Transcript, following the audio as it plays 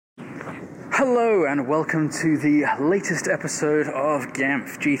Hello and welcome to the latest episode of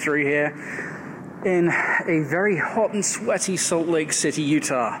GAMF G3 here in a very hot and sweaty Salt Lake City,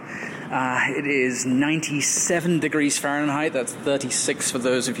 Utah. It is 97 degrees Fahrenheit, that's 36 for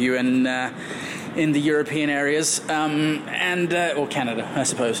those of you in the European areas, or Canada, I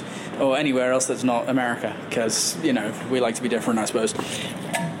suppose, or anywhere else that's not America, because, you know, we like to be different, I suppose.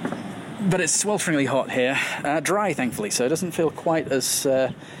 But it's swelteringly hot here, dry, thankfully, so it doesn't feel quite as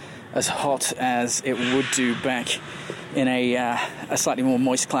hot as it would do back in a slightly more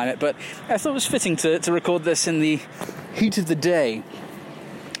moist climate. But I thought it was fitting to record this in the heat of the day,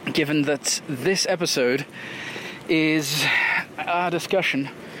 given that this episode is our discussion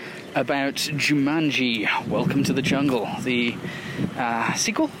about Jumanji, Welcome to the Jungle, the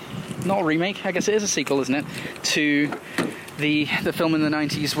sequel? Not a remake, I guess it is a sequel, isn't it? To the film in the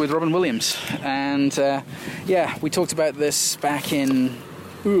 90s with Robin Williams. And we talked about this back in...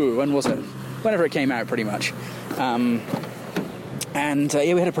 when was it? Whenever it came out, pretty much. We had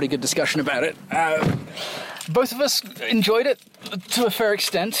a pretty good discussion about it. Both of us enjoyed it to a fair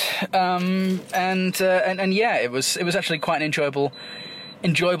extent, it was actually quite an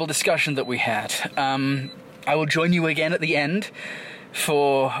enjoyable discussion that we had. I will join you again at the end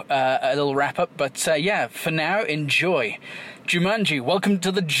for a little wrap up, but for now, enjoy Jumanji: Welcome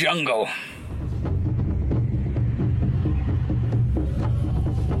to the Jungle.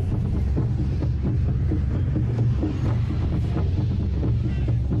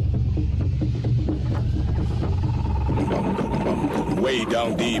 Way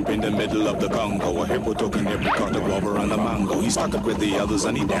down deep in the middle of the Congo, a hippo took an apricot, a guava, and a mango. He stuck it with the others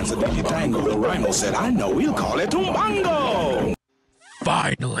and he danced a dingy tango. The rhino said, I know, we'll call it Umbango!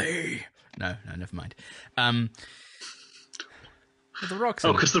 Finally! No, never mind. The Rock's in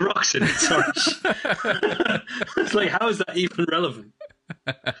it. Because the Rock's in it, sorry. It's like, how is that even relevant?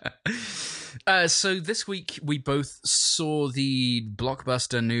 So this week we both saw the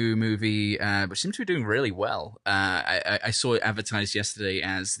blockbuster new movie, which seems to be doing really well. I saw it advertised yesterday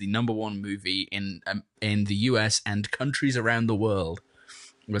as the #1 movie in the US and countries around the world,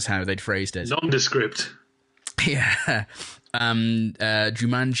 was how they'd phrased it. Nondescript. Yeah.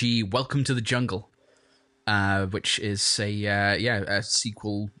 Jumanji: Welcome to the Jungle, which is a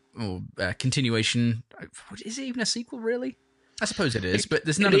sequel or continuation. Is it even a sequel, really? I suppose it is, but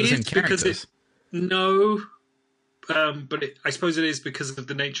there's none of the same characters. I suppose it is because of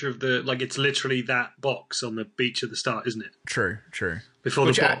the nature of it's literally that box on the beach at the start, isn't it? True. Before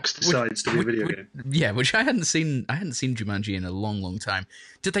the box decides to be a video game. Yeah, which I hadn't seen Jumanji in a long, long time.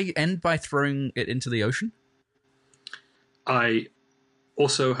 Did they end by throwing it into the ocean? I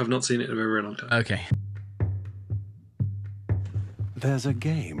also have not seen it in a very long time. Okay. There's a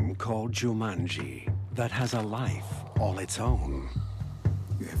game called Jumanji that has a life all its own.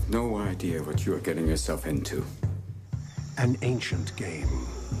 You have no idea what you are getting yourself into. An ancient game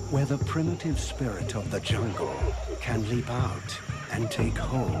where the primitive spirit of the jungle can leap out and take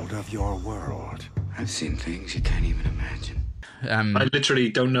hold of your world. I've seen things you can't even imagine. I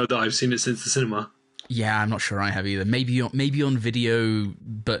literally don't know that I've seen it since the cinema. Yeah, I'm not sure I have either. Maybe on video,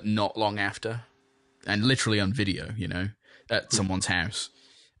 but not long after. And literally on video, at someone's house.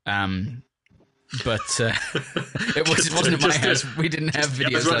 But it wasn't at my house. We didn't have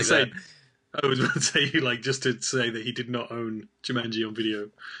videos like that. I was about to say, just to say that he did not own Jumanji on video,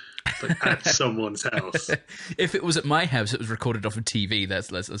 at someone's house. If it was at my house, it was recorded off of TV.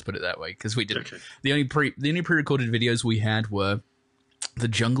 Let's put it that way, because we didn't. Okay. The only pre-recorded videos we had were The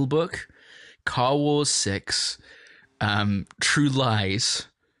Jungle Book, Car Wars 6, True Lies.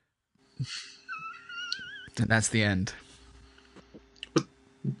 And that's the end.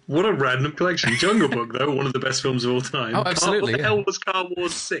 What a random collection. Jungle Book, though, one of the best films of all time. Oh, absolutely. What the hell was Car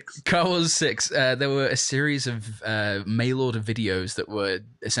Wars 6? Car Wars 6. There were a series of mail-order videos that were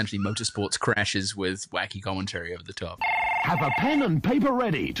essentially motorsports crashes with wacky commentary over the top. Have a pen and paper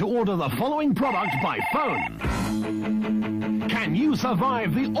ready to order the following product by phone. Can you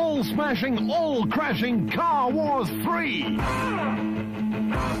survive the all-smashing, all-crashing Car Wars 3?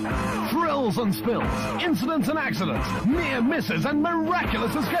 Thrills and spills, incidents and accidents, near misses and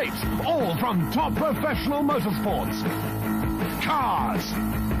miraculous escapes, all from top professional motorsports. Cars,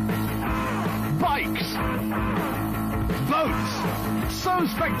 bikes, boats, so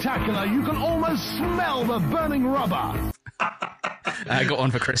spectacular you can almost smell the burning rubber. I got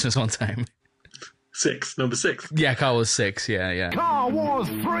one for Christmas one time. Number 6. Yeah, Car Wars 6, yeah. Car Wars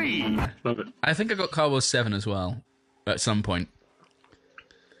 3. Love it. I think I got Car Wars 7 as well, at some point.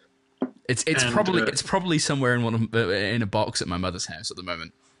 It's probably somewhere in a box at my mother's house at the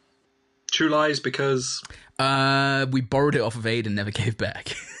moment. True Lies because we borrowed it off of Aid and never gave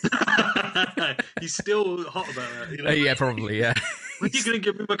back. he's still hot about that. You know? Yeah, probably. Yeah. When are you going to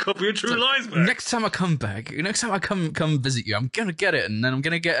give him a copy of True Lies back? Next time I come back, next time I come visit you, I'm gonna get it, and then I'm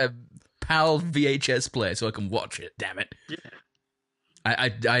gonna get a PAL VHS player so I can watch it. Damn it! Yeah.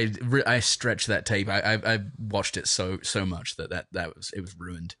 I stretched that tape. I watched it so much that it was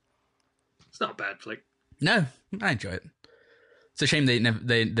ruined. It's not a bad flick. No, I enjoy it. It's a shame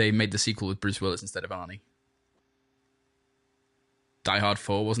they made the sequel with Bruce Willis instead of Arnie. Die Hard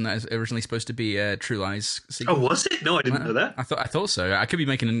 4 wasn't that originally supposed to be a True Lies sequel? Oh, was it? No, I didn't know that. I thought so. I could be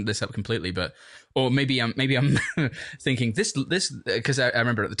making this up completely, or maybe I'm thinking this because I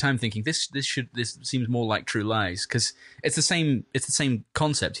remember at the time thinking this seems more like True Lies because it's the same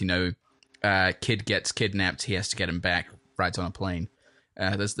concept. You know, kid gets kidnapped, he has to get him back, rides on a plane.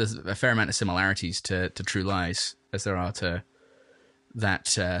 There's a fair amount of similarities to True Lies as there are to that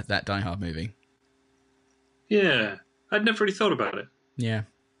Die Hard movie. Yeah, I'd never really thought about it. Yeah,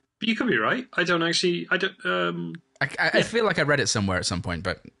 but you could be right. I don't. I feel like I read it somewhere at some point,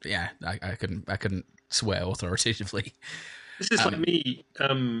 but yeah, I couldn't swear authoritatively. This is like me.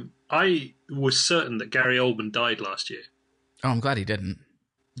 I was certain that Gary Oldman died last year. Oh, I'm glad he didn't.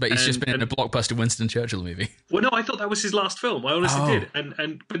 But he's just been in a blockbuster Winston Churchill movie. Well, no, I thought that was his last film. I honestly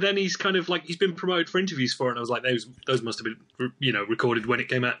did. But then he's kind of like he's been promoted for interviews for it, and I was like, those must have been recorded when it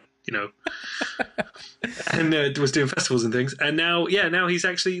came out, and was doing festivals and things. And now he's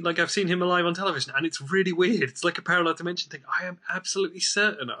actually like I've seen him alive on television, and it's really weird. It's like a parallel dimension thing. I am absolutely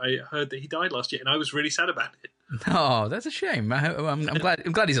certain I heard that he died last year, and I was really sad about it. Oh, that's a shame. I'm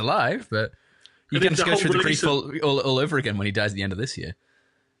glad he's alive, but you can just go through the grief all over again when he dies at the end of this year.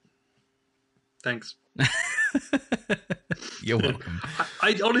 Thanks. You're welcome.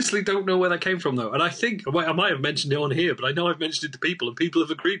 I honestly don't know where that came from, though. And I think I might have mentioned it on here, but I know I've mentioned it to people, and people have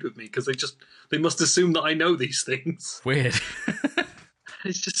agreed with me because they must assume that I know these things. Weird.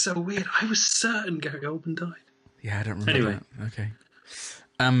 It's just so weird. I was certain Gary Oldman died. Yeah, I don't remember anyway. that.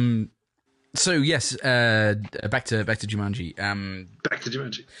 Okay. So yes, back to Jumanji. Back to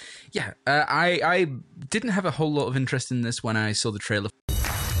Jumanji. Yeah, I didn't have a whole lot of interest in this when I saw the trailer.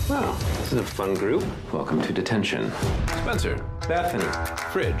 Well, this is a fun group. Welcome to detention. Spencer, Bethany,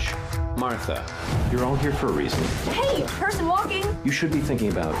 Fridge, Martha. You're all here for a reason. Hey, person walking. You should be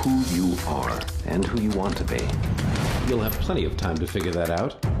thinking about who you are and who you want to be. You'll have plenty of time to figure that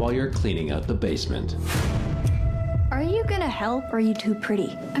out while you're cleaning out the basement. Are you gonna help or are you too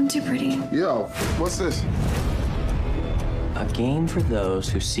pretty? I'm too pretty. Yo, what's this? A game for those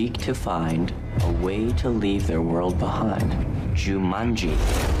who seek to find a way to leave their world behind. Jumanji.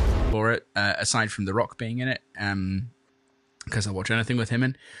 For it, aside from The Rock being in it, because I'll watch anything with him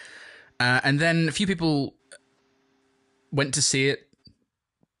in. And then a few people went to see it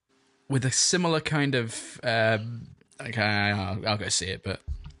with a similar kind of, I'll go see it, but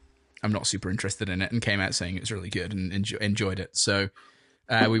I'm not super interested in it, and came out saying it was really good and enjoyed it. So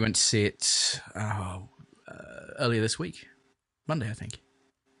we went to see it earlier this week. Monday, I think.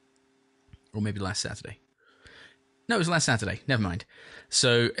 Or maybe last Saturday. No, it was last Saturday. Never mind.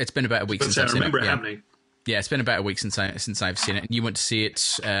 So it's been about a week since I've seen it. Happening. Yeah, it's been about a week since I've seen it. And you went to see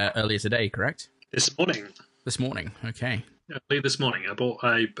it earlier today, correct? This morning. This morning, okay. Early this morning.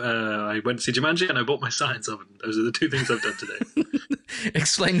 I went to see Jumanji and I bought my science oven. Those are the two things I've done today.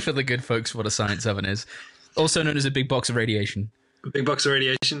 Explain for the good folks what a science oven is. Also known as a big box of radiation. Big box of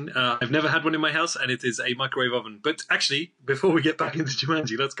radiation. I've never had one in my house, and it is a microwave oven. But actually, before we get back into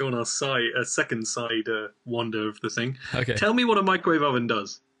Jumanji, let's go on our second side wander of the thing. Okay. Tell me what a microwave oven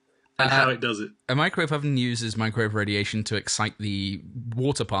does and how it does it. A microwave oven uses microwave radiation to excite the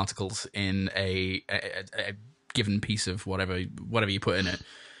water particles in a given piece of whatever you put in it,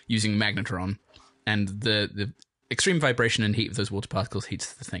 using magnetron, and the extreme vibration and heat of those water particles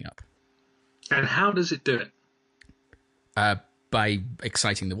heats the thing up. And how does it do it? By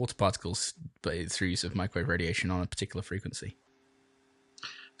exciting the water particles through use of microwave radiation on a particular frequency.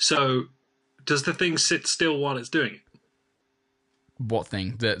 So, does the thing sit still while it's doing it? What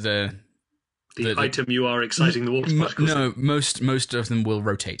thing? The item you are exciting the water particles? No, most of them will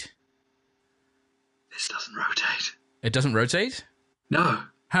rotate. This doesn't rotate. It doesn't rotate? No.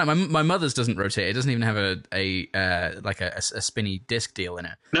 My mother's doesn't rotate. It doesn't even have a spinny disc deal in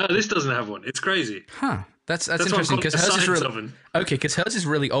it. No, this doesn't have one. It's crazy. Huh. That's interesting because hers is really oven. Okay, because hers is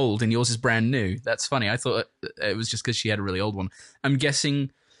really old and yours is brand new. That's funny. I thought it was just because she had a really old one. I'm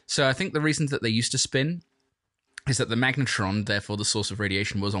guessing. So I think the reason that they used to spin is that the magnetron, therefore the source of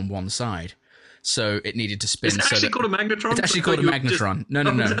radiation, was on one side. So it needed to spin. Is it actually called a magnetron? It's actually called a magnetron. No.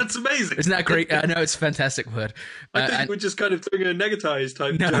 That's amazing. Isn't that great? No, it's a fantastic word. I think we're just kind of doing a negatized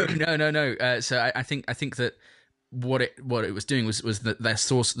type joke. No. So I think that what it was doing was that the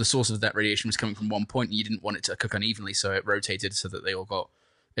source of that radiation was coming from one point, and you didn't want it to cook unevenly, so it rotated so that they all got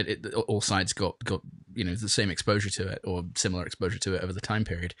all sides got the same exposure to it or similar exposure to it over the time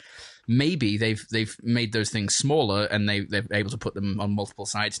period. Maybe they've made those things smaller and they're able to put them on multiple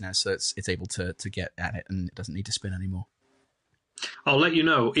sides now, so it's able to get at it and it doesn't need to spin anymore. I'll let you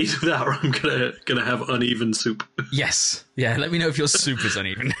know. Either that or I'm gonna have uneven soup. Yes. Yeah, let me know if your soup is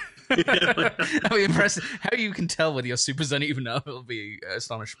uneven. I'll be impressed. How you can tell whether your soup is uneven, I'll be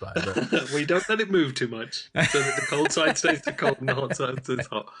astonished by it. We don't let it move too much, so that the cold side stays too cold and the hot side stays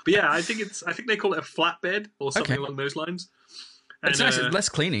hot. But yeah, I think they call it a flatbed or something along those lines. It's nice, less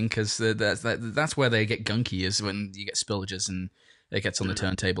cleaning, because that's where they get gunky, is when you get spillages and it gets on the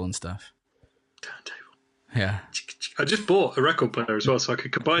turntable and stuff. Turntable. Yeah. I just bought a record player as well, so I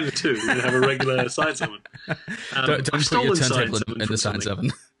could combine the two and have a regular science oven. Don't put your turntable in the science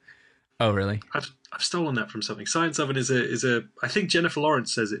oven. Oh, really? I've stolen that from something. Science oven is a. I think Jennifer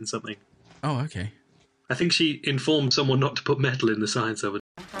Lawrence says it in something. Oh, okay. I think she informed someone not to put metal in the science oven.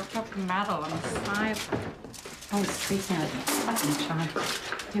 I put metal on the side. Oh, it's freaking out. Fucking Sean.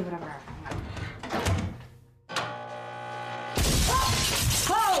 Do whatever.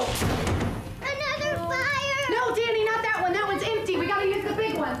 Whoa! Another fire! No, Danny, not that one. That one's empty. We gotta use the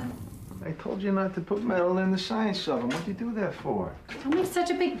big one. I told you not to put metal in the science oven. What'd you do that for? Don't make such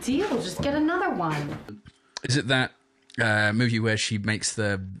a big deal. Just get another one. Is it that movie where she makes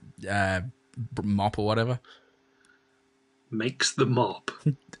the mop or whatever? Makes the mop?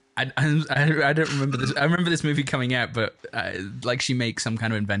 I don't remember this. I remember this movie coming out, but like she makes some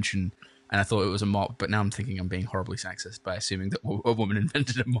kind of invention, and I thought it was a mop. But now I'm thinking I'm being horribly sexist by assuming that a woman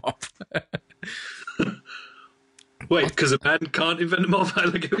invented a mop. Wait, because a man can't invent a mop?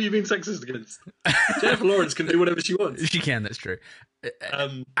 Like, who are you being sexist against? Jennifer Lawrence can do whatever she wants. She can. That's true.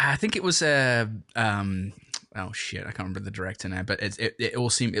 I think it was oh shit, I can't remember the director now, but it all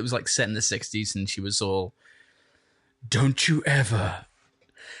seemed, it was like set in the 60s, and she was all, "Don't you ever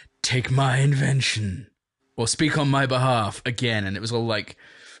take my invention or speak on my behalf again," and it was all like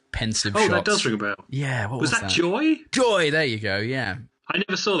pensive shots. That does ring a bell. Yeah, what was that? Joy? Joy, there you go. Yeah, I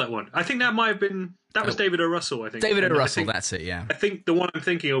never saw that one. I think that might have been, that was David O. Russell, I think. David O. Russell, that's it, yeah. I think the one I'm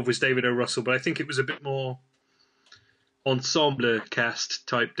thinking of was David O. Russell, but I think it was a bit more ensemble cast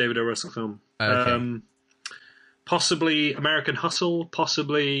type David O. Russell film. Okay. Possibly American Hustle,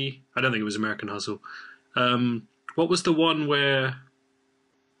 possibly, I don't think it was American Hustle. What was the one where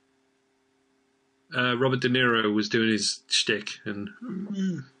Robert De Niro was doing his shtick? And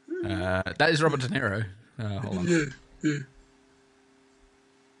that is Robert De Niro. Hold on. Yeah.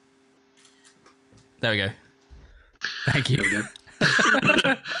 There we go. Thank you. There we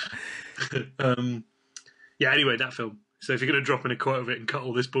go. Yeah, anyway, that film. So if you're going to drop in a quote of it and cut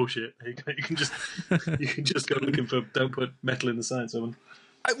all this bullshit, you can just go looking for "Don't put metal in the science oven."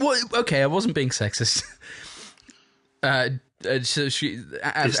 Okay, I wasn't being sexist. So she,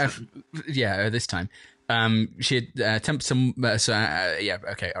 this time, she had attempted some.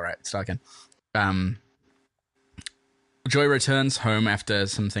 Okay, all right, start again. Joy returns home after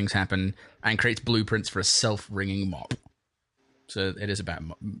some things happen and creates blueprints for a self-ringing mop. So it is about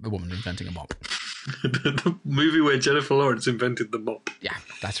a woman inventing a mop. The movie where Jennifer Lawrence invented the mop. Yeah,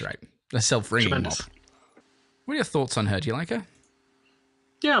 that's right. A self-ringing mop. What are your thoughts on her? Do you like her?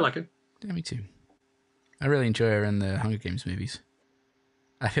 Yeah, I like her. Yeah, me too. I really enjoy her in the Hunger Games movies.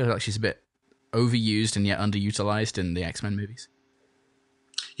 I feel like she's a bit overused and yet underutilized in the X-Men movies.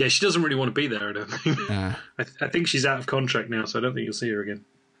 Yeah, she doesn't really want to be there, I don't think. I think she's out of contract now, so I don't think you'll see her again.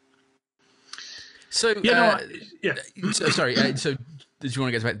 So, sorry, so did you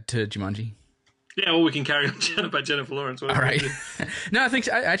want to get back to Jumanji? Yeah, well, we can carry on about Jennifer Lawrence. All right. No, I think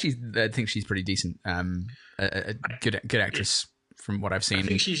she's pretty decent. A good actress from what I've seen. I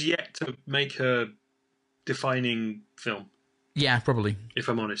think she's yet to make her defining film. Yeah, probably. If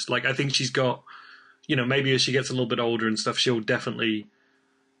I'm honest. Like, I think she's got, maybe as she gets a little bit older and stuff, she'll definitely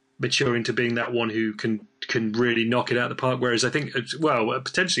mature into being that one who can really knock it out of the park. Whereas I think,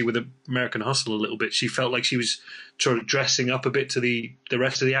 potentially with American Hustle a little bit, she felt like she was sort of dressing up a bit to the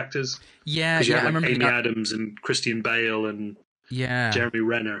rest of the actors. Yeah, because you had I remember Amy Adams and Christian Bale and Jeremy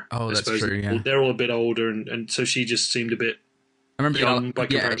Renner. Oh, that's true. Yeah, they're all a bit older, and so she just seemed a bit. I remember young by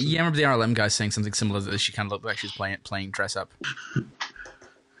comparison. I remember the RLM guy saying something similar, that she kind of looked like she was playing dress up.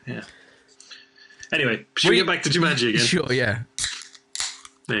 Yeah. Anyway, should we get back to Jumanji again? Sure, yeah.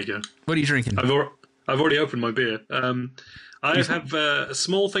 There you go. What are you drinking? I've already opened my beer. I have a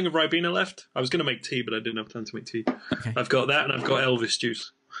small thing of Ribena left. I was going to make tea, but I didn't have time to make tea. Okay. I've got that, and I've got Elvis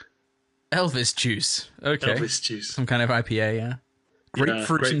juice. Elvis juice. Okay. Elvis juice. Some kind of IPA, yeah.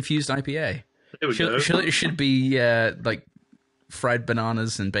 Grapefruit-infused IPA. There we go. It should be like fried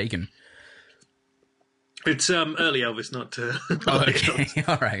bananas and bacon. It's early Elvis, not... Oh, okay.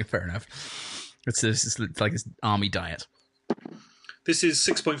 All right, fair enough. It's like this army diet. This is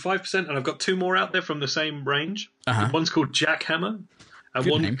 6.5%, and I've got two more out there from the same range. One's called Jackhammer,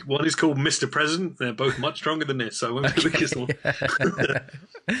 and one is called Mr. President. They're both much stronger than this, so I went for the Kissel.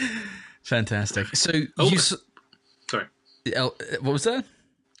 Fantastic. So sorry. What was that?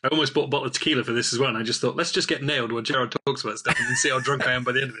 I almost bought a bottle of tequila for this as well, and I just thought, let's just get nailed when Gerard talks about stuff and then see how drunk I am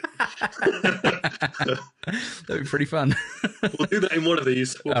by the end of it. That'd be pretty fun. We'll do that in one of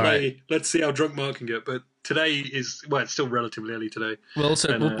these. We'll All play. right. Let's see how drunk Mark can get. But today is it's still relatively early today. Well,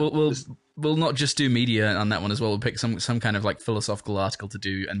 also we'll not just do media on that one as well. We'll pick some kind of like philosophical article to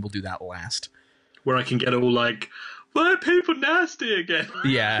do, and we'll do that last. Where I can get all like, why are people nasty again?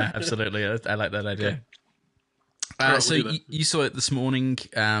 Yeah, absolutely. I like that idea. Okay. Right, so you saw it this morning.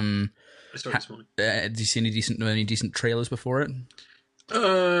 I saw it this morning. Did you see any decent trailers before it?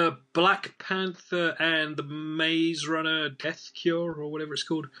 Black Panther and the Maze Runner Death Cure, or whatever it's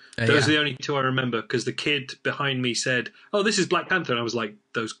called. Those are the only two I remember, because the kid behind me said, "Oh, this is Black Panther," and I was like,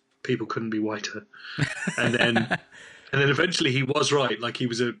 "Those people couldn't be whiter." And then eventually he was right. Like, he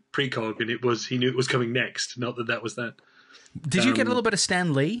was a precog, and he knew it was coming next. Not that was that. Did you get a little bit of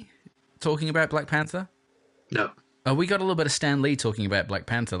Stan Lee talking about Black Panther? No. We got a little bit of Stan Lee talking about Black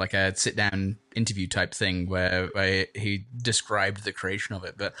Panther, like a sit-down interview type thing where he described the creation of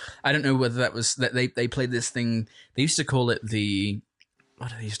it. But I don't know whether that was that they played this thing. They used to call it what do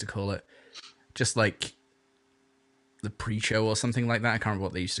they used to call it? Just like the pre-show or something like that. I can't remember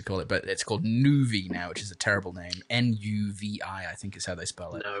what they used to call it, but it's called Nuvi now, which is a terrible name. Nuvi, I think is how they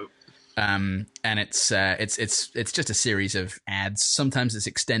spell it. No. And it's just a series of ads. Sometimes it's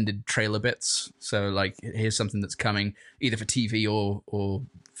extended trailer bits. So like, here's something that's coming either for TV or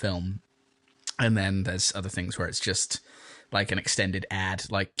film. And then there's other things where it's just like an extended ad.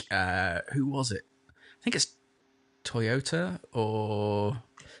 Like, who was it? I think it's Toyota or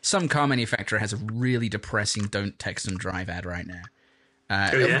some car manufacturer has a really depressing "Don't text and drive" ad right now.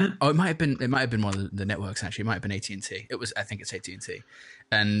 It might have been one of the networks, actually. It might have been AT&T. I think it's AT&T.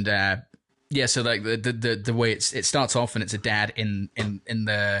 And so like the way it starts off, and it's a dad in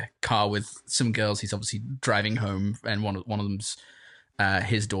the car with some girls. He's obviously driving home, and one of them's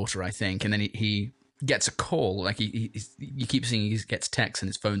his daughter, I think. And then he gets a call. Like you keep seeing he gets texts, and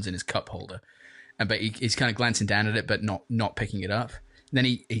his phone's in his cup holder, but he's kind of glancing down at it, but not picking it up. And then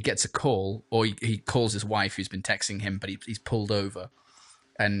he gets a call, or he calls his wife, who's been texting him, but he's pulled over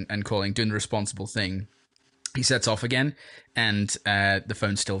and calling, doing the responsible thing. He sets off again, and the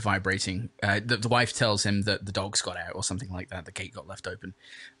phone's still vibrating. The wife tells him that the dogs got out or something like that. The gate got left open,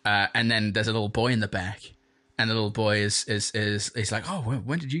 and then there's a little boy in the back, and the little boy is like, "Oh,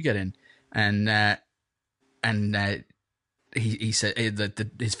 when did you get in?" And he said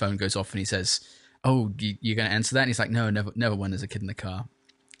his phone goes off, and he says, "Oh, you're going to answer that?" And he's like, "No, never when there's a kid in the car."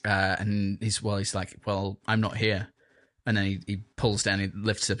 And he's like, "Well, I'm not here." And then he pulls down, he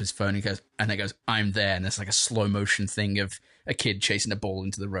lifts up his phone, and he goes, "I'm there." And there's like a slow motion thing of a kid chasing a ball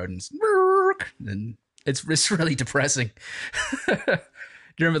into the road, and it's really depressing. Do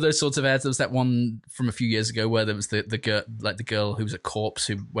you remember those sorts of ads? There was that one from a few years ago where there was the girl who was a corpse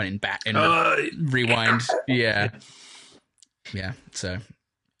who went in back and rewind. Yeah. So.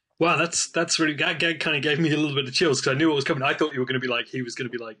 Wow, that's really that kind of gave me a little bit of chills, because I knew what was coming. I thought he was going to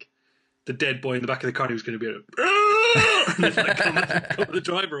be like the dead boy in the back of the car. And he was going to be and then like come the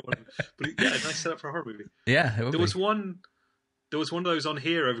driver or whatever. But nice setup for a horror movie. Yeah, there was one of those on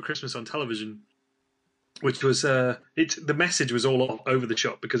here over Christmas on television, which was the message was all over the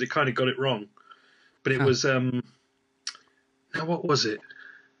shop because it kind of got it wrong. But it was now what was it?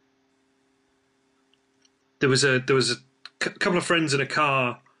 There was a couple of friends in a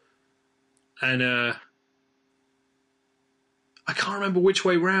car, and I can't remember which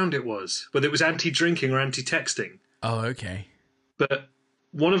way round it was, whether it was anti-drinking or anti-texting. Oh, okay. But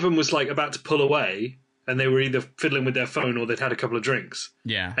one of them was like about to pull away, and they were either fiddling with their phone or they'd had a couple of drinks.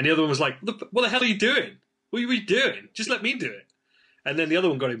 Yeah. And the other one was like, "Look, what the hell are you doing? What are you doing? Just let me do it." And then the other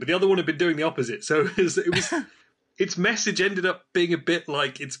one got in, but the other one had been doing the opposite. So it was its message ended up being a bit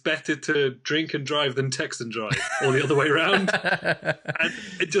like, it's better to drink and drive than text and drive, or the other way around. And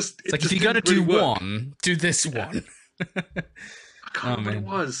it's like, if you're going to do one, do this one. I can't remember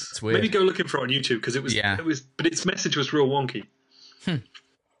what it was. It's weird. Maybe go looking for it on YouTube, because it was, but its message was real wonky.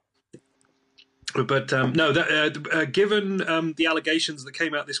 But no, given the allegations that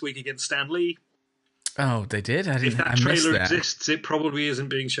came out this week against Stan Lee, oh, they did. If that trailer exists, it probably isn't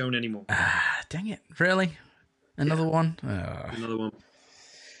being shown anymore. Dang it! Really? Another one? Another one.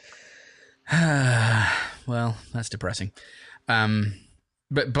 Well, that's depressing.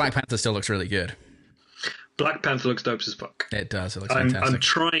 But Black Panther still looks really good. Black Panther looks dope as fuck. It does. It looks fantastic. I'm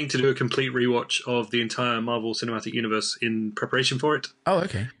trying to do a complete rewatch of the entire Marvel Cinematic Universe in preparation for it. Oh,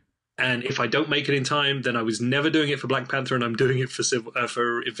 okay. And if I don't make it in time, then I was never doing it for Black Panther, and I'm doing it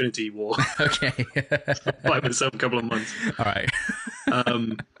for Infinity War. Okay. By myself a couple of months. All right.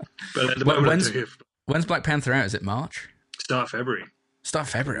 But at the moment, when's Black Panther out? Is it March? Start February. Start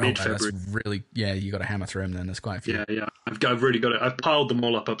February. Mid-February. That's really, you got to hammer through them then. There's quite a few. Yeah. I've really got it. I've piled them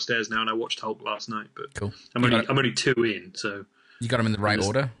all up upstairs now, and I watched Hulk last night. But cool. I'm only 2 in, so you got them in the right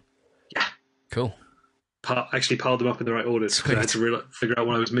order. Yeah. Cool. Actually piled them up in the right order. So I had to figure out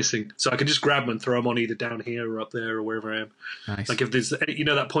what I was missing, so I could just grab them and throw them on either down here or up there or wherever I am. Nice. Like if there's,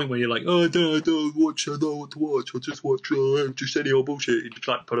 that point where you're like, oh, I don't know what to watch. I'll just watch just any old bullshit. You just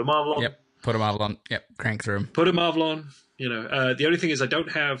like put a Marvel on. Yep. Put a Marvel on. Yep. Crank through them. Put a Marvel on. The only thing is I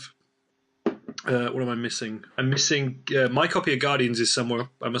don't have. What am I missing? I'm missing. My copy of Guardians is somewhere.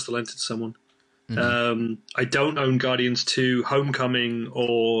 I must have lent it to someone. Mm-hmm. I don't own Guardians 2, Homecoming,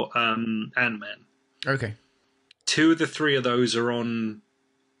 or Ant-Man. Okay. 2 of the 3 of those are on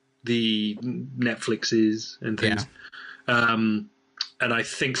the Netflixes and things. Yeah. And I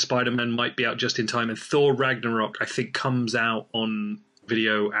think Spider-Man might be out just in time. And Thor Ragnarok, I think, comes out on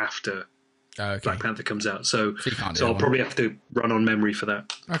video after Black Panther comes out. So I'll probably have to run on memory for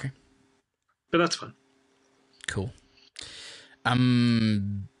that. Okay. But that's fun. Cool.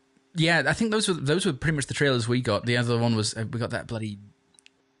 Yeah, I think those were pretty much the trailers we got. The other one was we got that bloody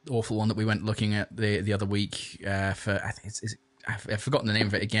awful one that we went looking at the other week for. I think I've forgotten the name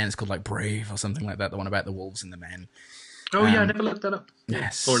of it again. It's called like Brave or something like that. The one about the wolves and the men. Oh yeah, I never looked that up.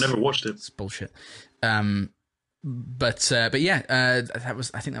 Yes, or never watched it. It's bullshit. But yeah, that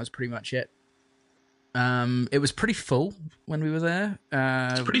was. I think that was pretty much it. It was pretty full when we were there.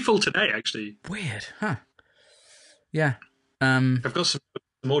 It's pretty full today, actually. Weird, huh? Yeah. I've got some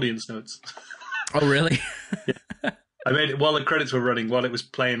audience notes. Oh, really? Yeah. I made it while the credits were running, while it was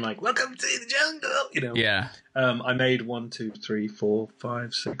playing like "Welcome to the Jungle," Yeah. I made 1, 2, 3, 4,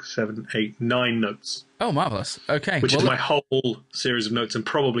 5, 6, 7, 8, 9 notes. Oh, marvelous! Okay, which is my whole series of notes, and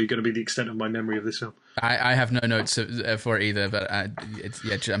probably going to be the extent of my memory of this film. I have no notes for it either, but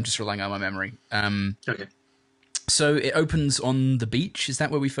I'm just relying on my memory. Okay. So it opens on the beach. Is that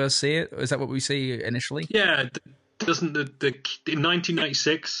where we first see it? Is that what we see initially? Yeah. Doesn't the in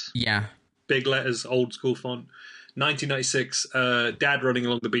 1996? Yeah. Big letters, old school font. 1996, dad running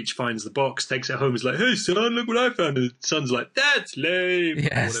along the beach finds the box, takes it home, is like, "Hey son, look what I found." And the son's like, "That's lame."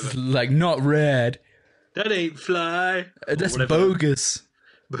 Yes, like not red. That ain't fly. That's bogus.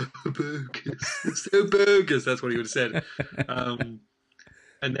 Bogus. It's so bogus. That's what he would have said.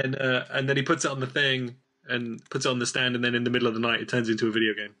 And then he puts it on the thing and puts it on the stand, and then in the middle of the night, it turns into a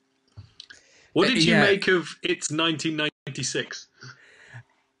video game. What did you make of It's 1996?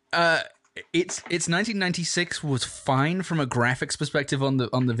 It's 1996 was fine from a graphics perspective on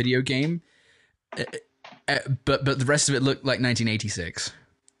the video game, but the rest of it looked like 1986.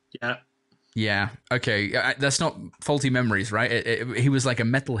 Yeah. Yeah. Okay. That's not faulty memories, right? He was like a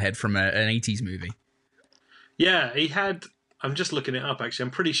metalhead from an 80s movie. Yeah, he had. I'm just looking it up. Actually,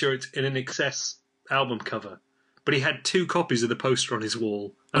 I'm pretty sure it's in an Excess album cover. But he had 2 copies of the poster on his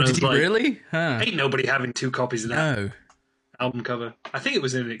wall. And did he really? Huh. Ain't nobody having 2 copies of that album cover. I think it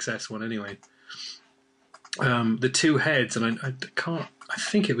was in an Excess one anyway. The 2 heads, and I can't. I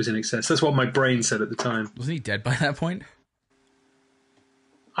think it was in Excess. That's what my brain said at the time. Wasn't he dead by that point?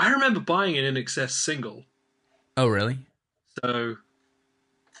 I remember buying an in Excess single. Oh, really? So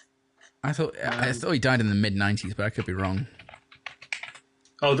I thought he died in the mid-90s, but I could be wrong.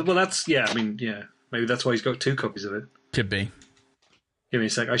 Oh well, that's I mean, yeah. Maybe that's why he's got 2 copies of it. Could be. Give me a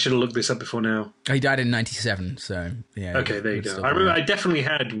sec. I should have looked this up before now. He died in 97, so yeah. Okay, there you go. I remember I definitely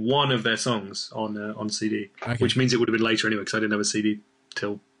had one of their songs on CD, which means it would have been later anyway, because I didn't have a CD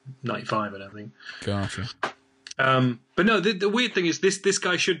till 95, I don't think. Gotcha. But no, the weird thing is this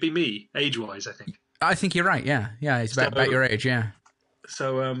guy should be me, age-wise, I think. I think you're right, yeah. Yeah, he's about your age, yeah.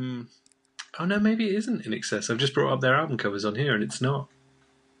 So, oh no, maybe it isn't In Excess. I've just brought up their album covers on here, and it's not.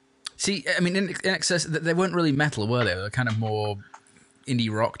 See, I mean, In Excess, they weren't really metal, were they? They were kind of more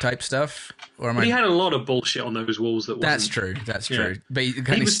indie rock type stuff. But he had a lot of bullshit on those walls that wasn't... That's true. But he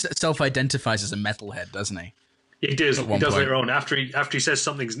kind of self-identifies as a metalhead, doesn't he? He does. At He one does point. later on after he says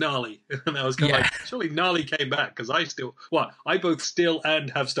something's gnarly, and I was kind of Yeah. like, surely gnarly came back because I both still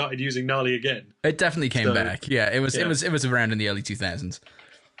and have started using gnarly again. It definitely came So, back. Yeah, it was yeah. it was around in the early 2000s.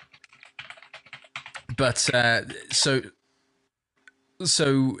 But so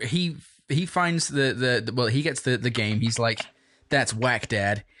he finds the he gets the game. He's like, that's whack,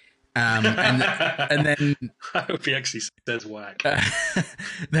 Dad. And then I hope he actually says whack.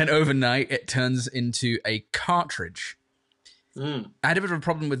 then overnight it turns into a cartridge. I had a bit of a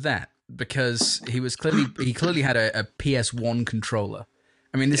problem with that because he clearly had a PS1 controller.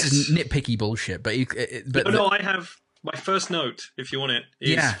 I mean, this is nitpicky bullshit, but No, I have my first note, if you want it,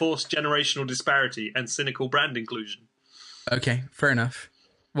 is forced generational disparity and cynical brand inclusion. Okay, fair enough.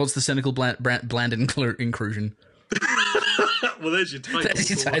 What's the cynical bland inclusion? Well, there's your title. There's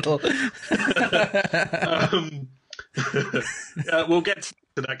your title. We'll get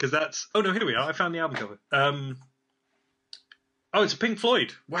to that because that's. Oh no, here we are. I found the album cover. Oh, it's Pink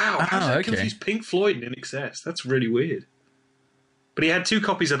Floyd. Wow, how did I confuse Pink Floyd and INXS? That's really weird. But he had 2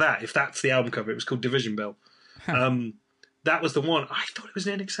 copies of that. If that's the album cover, it was called Division Bell. That was the one. I thought it was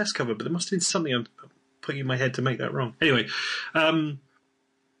an INXS cover, but there must have been something I'm putting in my head to make that wrong. Anyway.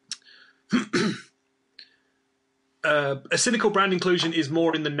 A cynical brand inclusion is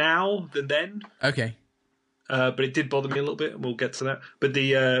more in the now than then. Okay. But it did bother me a little bit, and we'll get to that. But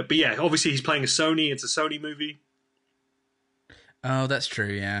yeah, obviously he's playing a Sony. It's a Sony movie. Oh, that's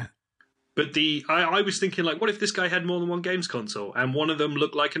true. Yeah. But I was thinking, like, what if this guy had more than one games console, and one of them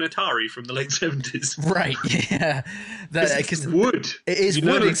looked like an Atari from the late 70s? Right. Yeah. Because wood. It is You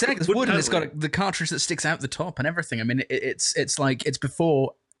know, wood. like, Exactly. It's wood wood, and it's panel. got the cartridge that sticks out the top and everything. I mean, it's like it's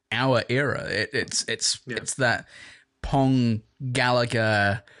before our era. It's that Pong,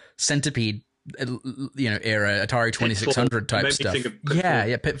 Galaga, Centipede, era, Atari 2600 type Made me stuff. think of Pitfall.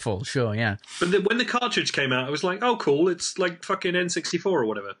 Yeah, Pitfall, sure, yeah. But when the cartridge came out, I was like, oh, cool, it's like fucking N64 or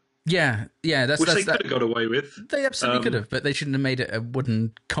whatever. Yeah, they Which they could have got away with. They absolutely could have, but they shouldn't have made it a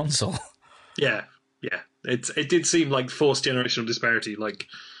wooden console. Yeah. It did seem like forced generational disparity, like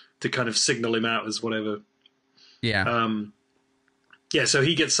to kind of signal him out as whatever. Yeah. Yeah, so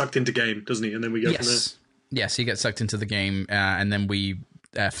he gets sucked into game, doesn't he? And then we go from there. Yes, he gets sucked into the game, and then we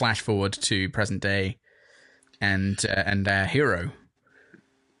flash forward to present day, and our hero.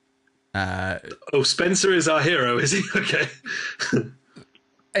 Spencer is our hero, is he? Okay.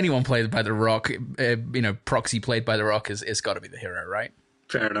 Anyone played by The Rock, Proxy played by The Rock is got to be the hero, right?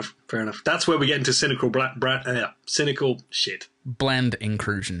 Fair enough. That's where we get into cynical cynical shit. Bland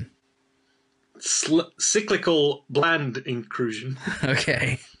inclusion. Cyclical bland inclusion.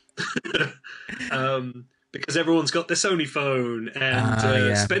 Okay. Because everyone's got their Sony phone,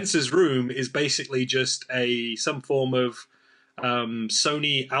 and Spencer's room is basically just some form of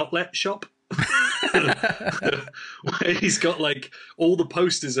Sony outlet shop. Where he's got like all the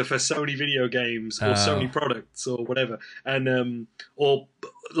posters of for Sony video games or Sony products or whatever, and or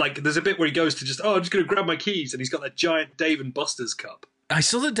like there's a bit where he goes to I'm just going to grab my keys, and he's got that giant Dave and Buster's cup. I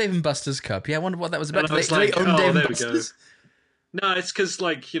saw the Dave and Buster's cup. Yeah, I wonder what that was about. And I was Do they own Dave and Buster's? No, it's because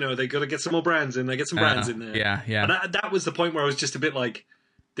they got to get some more brands in. They get some brands in there. Yeah. And that was the point where I was just a bit like,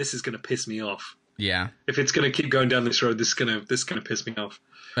 this is going to piss me off. Yeah. If it's going to keep going down this road, this is going to piss me off.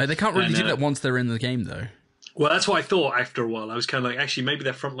 They can't really do that once they're in the game, though. Well, that's what I thought after a while. I was kind of like, actually, maybe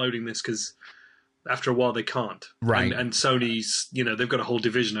they're front loading this because after a while they can't. Right. And Sony's, they've got a whole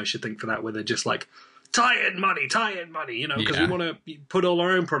division, I should think, for that, where they're just like, tie in money, because we want to put all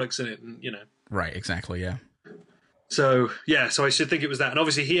our own products in it, and Right. Exactly. Yeah. So I should think it was that, and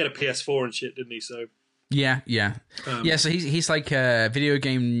obviously he had a PS4 and shit, didn't he? So. Yeah. So he's like a video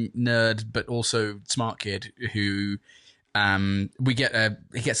game nerd, but also smart kid who. He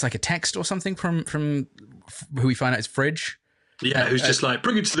gets like a text or something from who we find out is Fridge. Yeah, who's just like,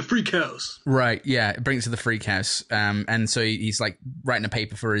 bring it to the freak house. Right, yeah, bring it to the freak house. And so he's like writing a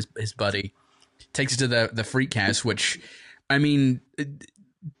paper for his buddy. Takes it to the freak house, which, I mean,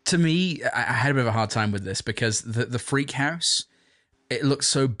 to me, I had a bit of a hard time with this because the freak house, it looks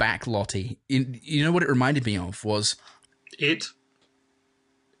so backlotty. You know what it reminded me of was... It?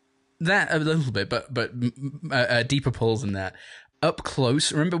 That a little bit, but deeper pulls than that. Up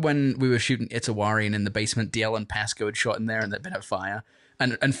close, remember when we were shooting Itawari and in the basement, DL and Pasco had shot in there and there'd been a fire?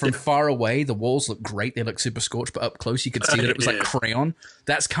 And from far away, the walls looked great. They looked super scorched, but up close, you could see that it was like crayon.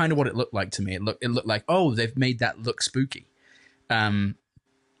 That's kind of what it looked like to me. It looked like, oh, they've made that look spooky on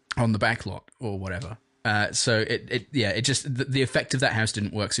the back lot or whatever. So it just the effect of that house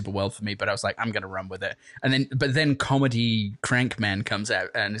didn't work super well for me, but I was like, I'm gonna run with it. But then comedy crank man comes out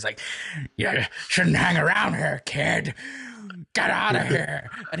and he's like, you shouldn't hang around here, kid. get out of here.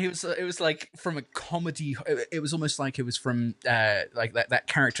 And it was like from a comedy. It was almost like it was from like that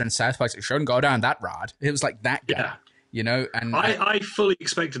character in South Park. It shouldn't go down that road. It was like that guy, you know. And I fully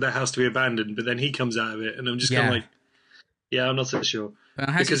expected that house to be abandoned, but then he comes out of it, and I'm just kind of like, yeah, I'm not so sure.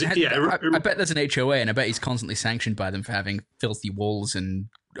 Because I bet there's an HOA, and I bet he's constantly sanctioned by them for having filthy walls and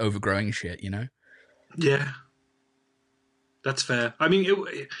overgrowing shit, you know? Yeah. That's fair. I mean,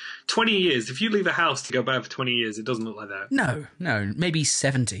 20 years, if you leave a house to go bad for 20 years, it doesn't look like that. No, maybe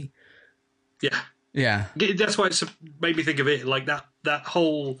 70. Yeah. Yeah. That's why it made me think of it like that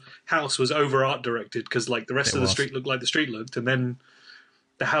whole house was over art directed because like the rest of the street looked like the street looked, and then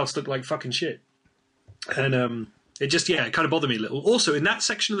the house looked like fucking shit. And it just, it kind of bothered me a little. Also, in that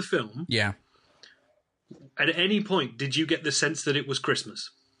section of the film, at any point, did you get the sense that it was Christmas?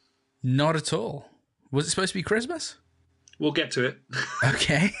 Not at all. Was it supposed to be Christmas? We'll get to it.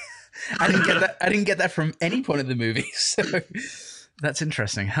 Okay. I didn't get that from any point of the movie. So that's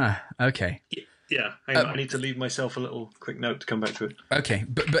interesting, huh? Okay. Yeah, I need to leave myself a little quick note to come back to it. Okay,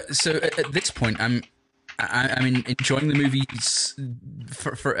 but so at this point, I'm enjoying the movie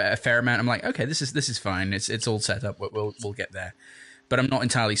for a fair amount. I'm like, okay, this is fine. It's all set up. We'll get there, but I'm not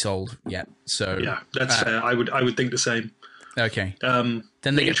entirely sold yet. So yeah, that's fair. I would think the same. Okay. Then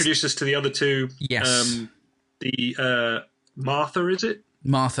they introduce us to the other two. Yes. The Martha, is it?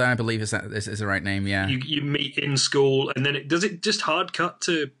 Martha, I believe is the right name. Yeah. You meet in school, and then does it just hard cut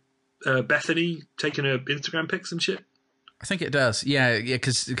to Bethany taking her Instagram pics and shit? I think it does. Yeah,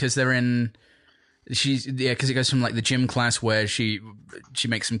 because they're in. Because it goes from like the gym class where she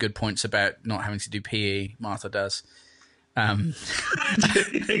makes some good points about not having to do PE. Martha does. You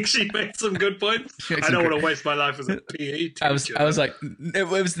think she made some good points? I don't want to waste my life as a PE teacher. I was like, it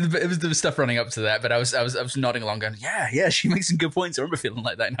was the stuff running up to that, but I was nodding along, going, yeah, she makes some good points. I remember feeling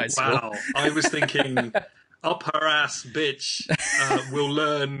like that in high school. Wow, I was thinking, up her ass, bitch.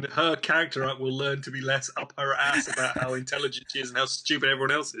 Her character will learn to be less up her ass about how intelligent she is and how stupid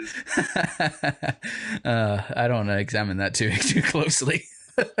everyone else is. I don't want to examine that too closely.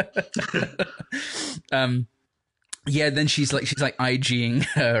 Yeah, then she's like IGing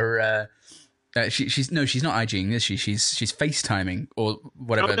her. She's not IGing, is she? She's FaceTiming or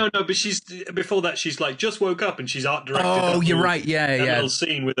whatever. No. But before that. She's like just woke up and she's art directed. Oh, you're right. Yeah. Little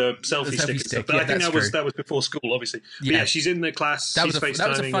scene with a selfie stick. And stuff. But I think that was before school, obviously. Yeah. But yeah, she's in the class. That was a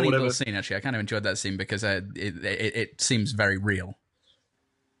funny little scene. Actually, I kind of enjoyed that scene because it seems very real.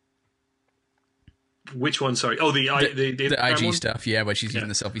 Which one? Sorry. Oh, the IG one? stuff. Yeah, where she's using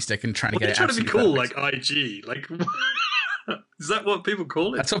the selfie stick and trying to get it. Trying to be cool, like IG. Like, is that what people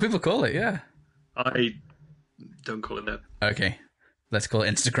call it? That's what people call it. Yeah. I don't call it that. Okay, let's call it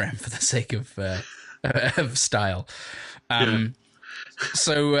Instagram for the sake of style.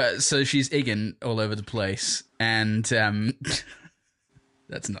 So she's igging all over the place, and that's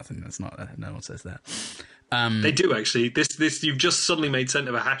nothing. That's not. No one says that. They do actually. This you've just suddenly made sense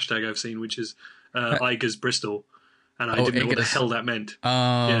of a hashtag I've seen, which is Igers Bristol, and I didn't know what the hell that meant.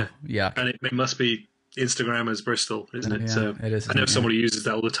 Oh, yeah. And it must be Instagrammers Bristol, isn't it? Yeah, so it is, I know somebody uses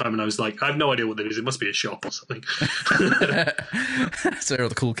that all the time, and I was like, I have no idea what that is. It must be a shop or something. So all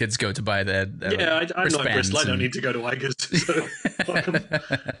the cool kids go to buy their I'm not in Bristol. I don't need to go to Igers. So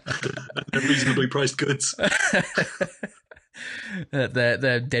they're reasonably priced goods.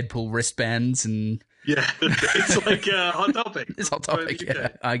 Their Deadpool wristbands and. Yeah, it's like Hot Topic. It's Hot Topic, yeah.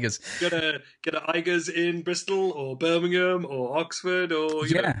 Igers. Get a Igers in Bristol or Birmingham or Oxford or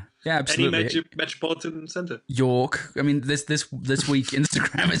absolutely. any metropolitan centre. York. I mean, this week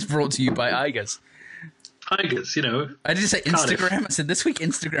Instagram is brought to you by Igers. Igers, you know. I didn't say Instagram. Cardiff. I said this week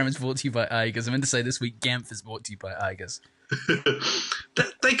Instagram is brought to you by Igers. I meant to say this week Genf is brought to you by Igers.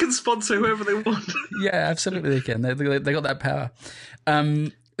 They can sponsor whoever they want. Yeah, absolutely they can. They got that power.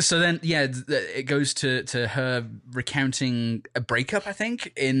 So then, it goes to her recounting a breakup, I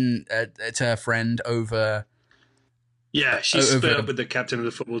think, to her friend over. Yeah, she's split up with the captain of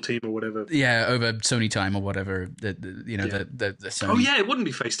the football team or whatever. Yeah, over Sony Time or whatever. The Sony. Oh yeah, it wouldn't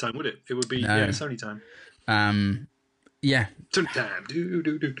be FaceTime, would it? It would be Sony Time. Yeah. Sony Time.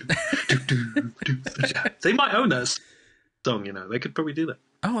 They might own that song, you know. They could probably do that.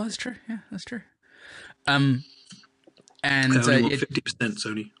 Oh, that's true. Yeah, that's true. And 50%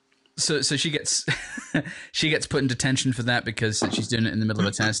 Sony. So she gets put in detention for that because she's doing it in the middle of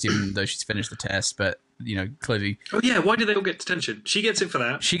a test, even though she's finished the test. But clearly. Oh yeah, why do they all get detention? She gets it for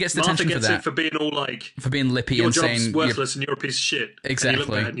that. She gets detention for that. Martha gets it for being all like lippy your and job's saying worthless and you're a piece of shit. Exactly. And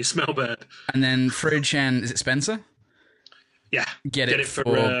you look bad and you smell bad. And then Fridge and is it Spencer? Yeah, get it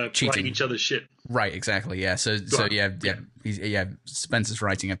for cheating writing each other's shit. Right, exactly. Yeah. So Spencer's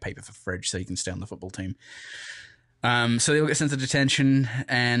writing a paper for Fridge so he can stay on the football team. So they all get sent to detention,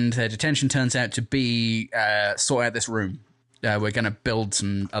 and detention turns out to be sort out this room. We're going to build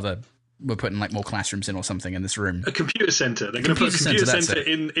some other. We're putting like more classrooms in or something in this room. A computer center. They're going to put a computer center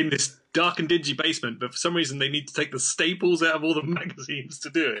in this dark and dingy basement, but for some reason they need to take the staples out of all the magazines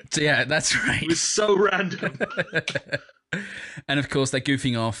to do it. So, yeah, that's right. It was so random. And of course they're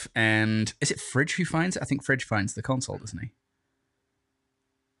goofing off, and is it Fridge who finds it? I think Fridge finds the console, doesn't he?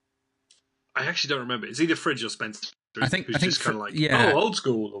 I actually don't remember. It's either Fridge or Spencer. I think just kind of like, yeah. old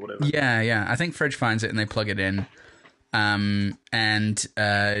school or whatever. Yeah. I think Fridge finds it and they plug it in.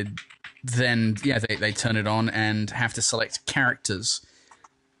 Then they turn it on and have to select characters.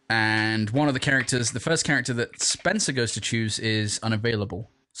 And one of the characters, the first character that Spencer goes to choose, is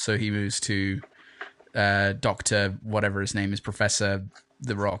unavailable. So he moves to Dr. whatever his name is, Professor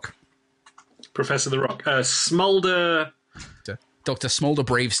The Rock. Professor The Rock. Smolder. Dr. Smolder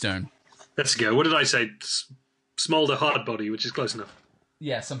Bravestone. Let's go. What did I say? Smolder Hardbody, which is close enough.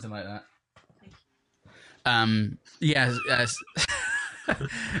 Yeah, something like that.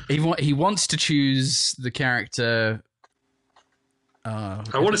 He wants to choose the character. I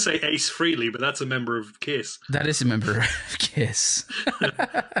want to say Ace Frehley, but that's a member of Kiss. That is a member of Kiss.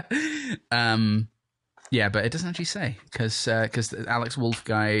 Yeah, but it doesn't actually say because the Alex Wolff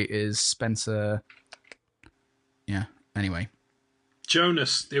guy is Spencer. Yeah. Anyway.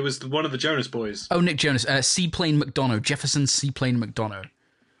 Jonas. It was one of the Jonas boys. Oh, Nick Jonas. Seaplane McDonough. Jefferson Seaplane McDonough.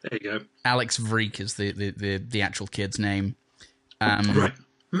 There you go. Alex Vreek is the actual kid's name. Right.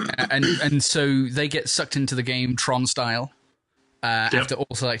 and so they get sucked into the game Tron style after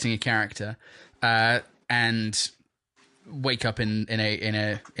all selecting a character and wake up in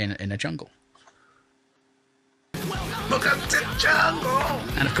a jungle. Look at the jungle!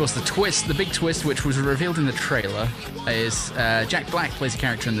 And of course, the big twist, which was revealed in the trailer, is Jack Black plays a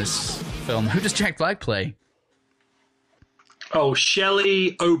character in this film. Who does Jack Black play? Oh,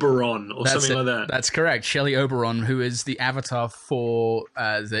 Shelley Oberon, or something like that. That's correct. Shelley Oberon, who is the avatar for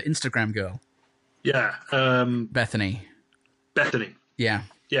the Instagram girl. Yeah. Bethany. Yeah.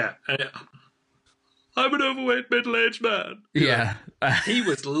 Yeah. I'm an overweight middle-aged man. Yeah. He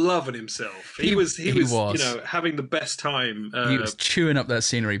was loving himself. He was having the best time. He was chewing up that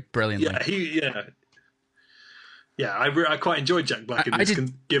scenery brilliantly. Yeah, I quite enjoyed Jack Black in this,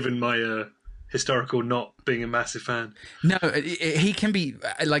 given my historical not being a massive fan. No, he can be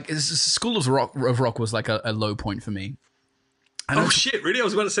like School of Rock was like a low point for me. Oh shit! Really, I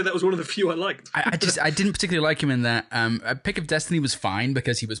was about to say that was one of the few I liked. I didn't particularly like him in that. Pick of Destiny was fine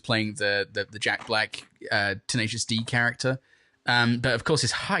because he was playing the Jack Black Tenacious D character, but of course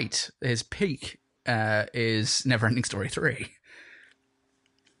his peak is Neverending Story 3.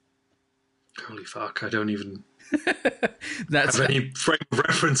 Holy fuck! I don't even have any frame of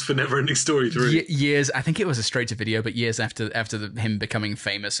reference for Neverending Story 3. Years, I think it was a straight-to-video, but years after him becoming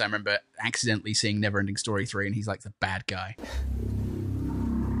famous, I remember accidentally seeing Neverending Story 3, and he's like the bad guy.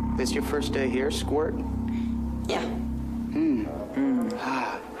 This your first day here, Squirt? Yeah.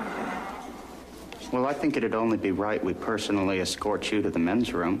 Well, I think it'd only be right we personally escort you to the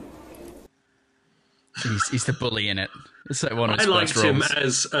men's room. He's the bully in it. It's like one of his I liked first him roles.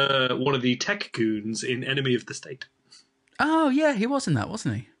 as one of the tech goons in Enemy of the State. Oh yeah, he was in that,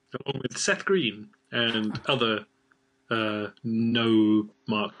 wasn't he? Along with Seth Green and other no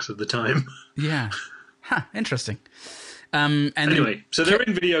marks of the time. Yeah. Interesting. Anyway, so they're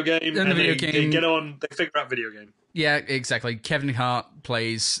in video game, and they get on, they figure out video game. Yeah, exactly. Kevin Hart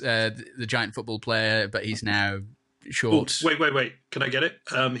plays the giant football player, but he's now short. Ooh, wait. Can I get it?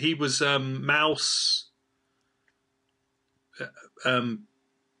 He was Mouse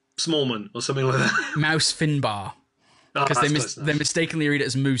Smallman or something like that. Mouse Finbar. Because they mistakenly read it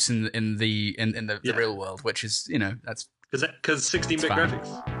as Moose in the real world, which is, that's... Because 16-bit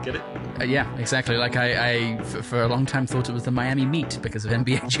graphics. Get it? Yeah, exactly. Like I for a long time thought it was the Miami Meat because of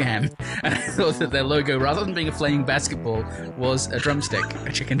NBA Jam. And I thought that their logo, rather than being a flaming basketball, was a drumstick,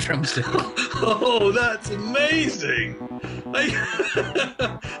 a chicken drumstick. Oh, that's amazing!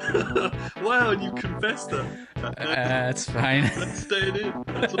 Wow, you confessed that. That's fine. That's staying in.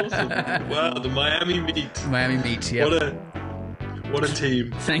 That's awesome. Wow, the Miami Meat. Miami Meat, yeah. What a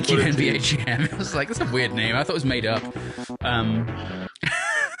team. Thank you, NBA Jam. I was like, that's a weird name. I thought it was made up. And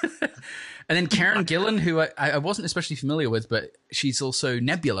then Karen Gillan, who I wasn't especially familiar with, but she's also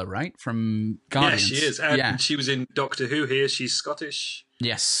Nebula, right? From Guardians. Yeah, she is. And she was in Doctor Who here. She's Scottish.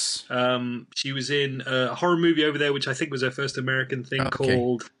 Yes. She was in a horror movie over there, which I think was her first American thing,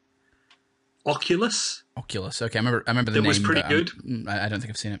 called Oculus. Oculus, okay. I remember the name. It was pretty good. I don't think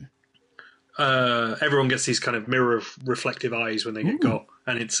I've seen it. Everyone gets these kind of mirror reflective eyes when they get got,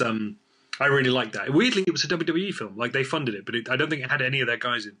 and it's I really liked that. Weirdly, it was a WWE film. Like, they funded it, but I don't think it had any of their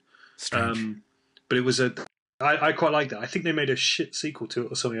guys in. Strange. But it was I quite liked that. I think they made a shit sequel to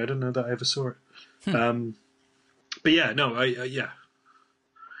it or something. I don't know that I ever saw it. But yeah, no, yeah.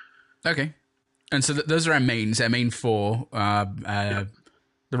 Okay. And so those are our mains. Our main four: The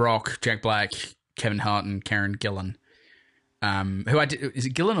Rock, Jack Black, Kevin Hart, and Karen Gillan. Is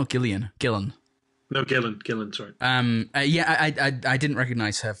it Gillan or Gillian? Gillan. No, Gillan. Sorry. I didn't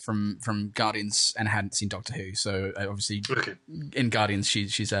recognize her from Guardians, and I hadn't seen Doctor Who. So obviously, in Guardians,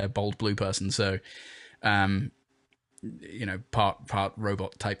 she's a bold blue person. So, part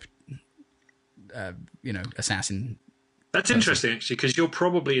robot type, assassin. That's interesting, actually, because you're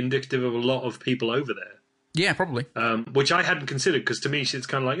probably indicative of a lot of people over there. Yeah, probably. Which I hadn't considered, because to me, it's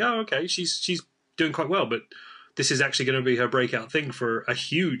kind of like, oh, okay, she's doing quite well, but this is actually going to be her breakout thing for a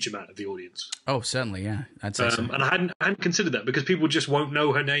huge amount of the audience. Oh, certainly, yeah. I'd say so. And I hadn't considered that, because people just won't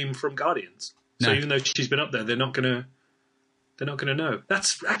know her name from Guardians. So even though she's been up there, they're not going to know.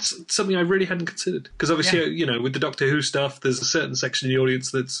 That's something I really hadn't considered, because obviously, with the Doctor Who stuff, there's a certain section of the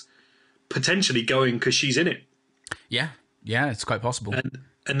audience that's potentially going because she's in it. Yeah, it's quite possible.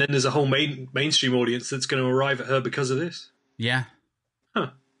 And then there's a whole mainstream audience that's going to arrive at her because of this. Yeah.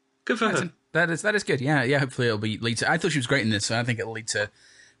 Huh. Good for her. That is good. Yeah. Hopefully it'll lead to. I thought she was great in this, so I think it'll lead to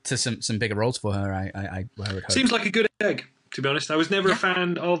some bigger roles for her. I would hope. Seems like a good egg, to be honest. I was never a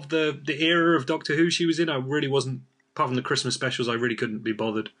fan of the era of Doctor Who she was in. I really wasn't. Apart from the Christmas specials, I really couldn't be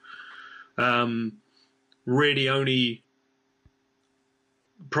bothered. Really only.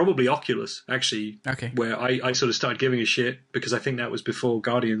 Probably Oculus, actually, where I sort of started giving a shit, because I think that was before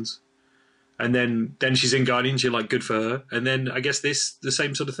Guardians. And then she's in Guardians, you're like, good for her. And then I guess the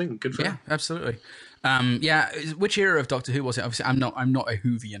same sort of thing, good for her. Yeah, absolutely. Which era of Doctor Who was it? Obviously, I'm not a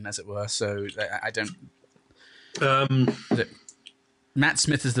Whovian, as it were, so I don't... Matt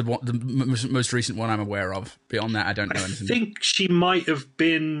Smith is the most recent one I'm aware of. Beyond that, I don't know anything. I think she might have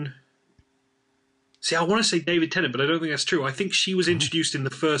been... See, I want to say David Tennant, but I don't think that's true. I think she was introduced in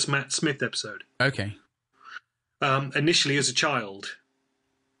the first Matt Smith episode. Okay. Initially as a child.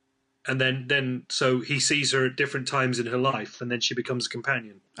 And then so he sees her at different times in her life, and then she becomes a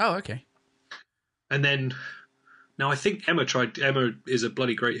companion. Oh, okay. And then... Now, I think Emma is a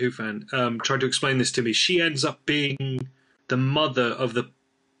bloody great Who fan, tried to explain this to me. She ends up being the mother of the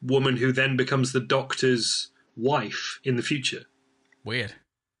woman who then becomes the Doctor's wife in the future. Weird.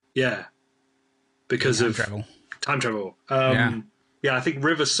 Yeah. Because time of travel. Time travel. Yeah, I think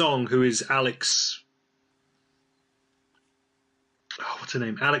River Song, who is Alex... Oh, what's her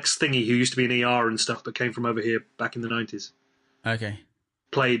name? Alex Thingy, who used to be in ER and stuff, but came from over here back in the 90s. Okay.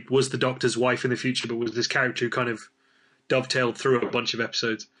 Was the Doctor's wife in the future, but was this character who kind of dovetailed through a bunch of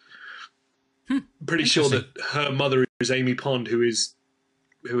episodes. Pretty sure that her mother is Amy Pond, who is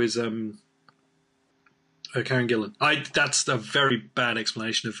Karen Gillan. That's a very bad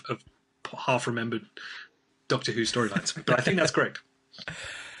explanation of half-remembered Doctor Who storylines, but I think that's correct.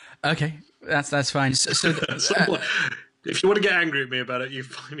 Okay, that's fine. So if you want to get angry at me about it, you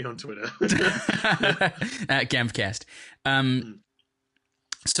find me on Twitter. Gamfcast.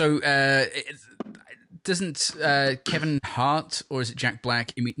 So doesn't Kevin Hart, or is it Jack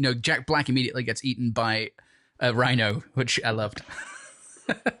Black? No, Jack Black immediately gets eaten by a rhino, which I loved.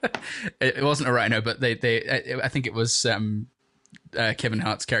 It wasn't a rhino, but I think it was Kevin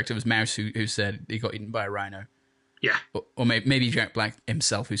Hart's character was Mouse who said he got eaten by a rhino. Yeah. Or maybe Jack Black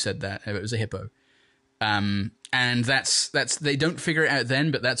himself who said that. It was a hippo. And that's they don't figure it out then,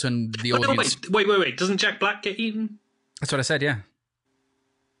 but that's when the audience... No, wait. Doesn't Jack Black get eaten? That's what I said, yeah.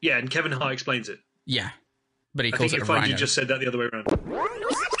 Yeah, and Kevin Hart explains it. Yeah. But he calls it a rhino. I think you just said that the other way around.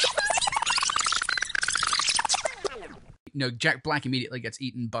 No, Jack Black immediately gets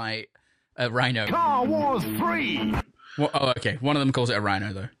eaten by a rhino. Car Wars 3! Well, oh, okay. One of them calls it a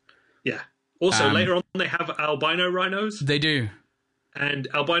rhino, though. Yeah. Also, later on, they have albino rhinos. They do. And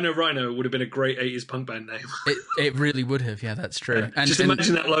albino rhino would have been a great 80s punk band name. It really would have, yeah, that's true. Yeah. And just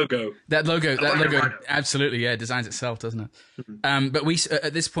imagine that logo. That logo, rhino. Absolutely, yeah, it designs itself, doesn't it? Mm-hmm. But we,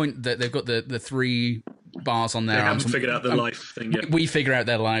 at this point, they've got the 3 bars on there. They haven't figured out the life thing yet. We figure out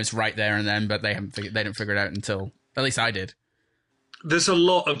their lives right there and then, but they didn't figure it out until, at least I did. There's a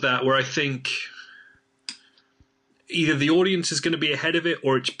lot of that where I think either the audience is going to be ahead of it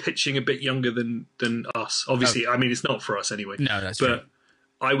or it's pitching a bit younger than us. Obviously, I mean, it's not for us anyway. No, that's true. But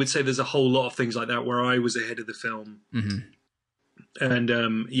I would say there's a whole lot of things like that where I was ahead of the film. Mm-hmm. And,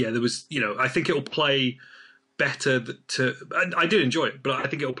 there was, I think it'll play better to... And I did enjoy it, but I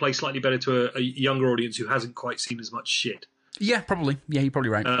think it'll play slightly better to a younger audience who hasn't quite seen as much shit. Yeah, probably. Yeah, you're probably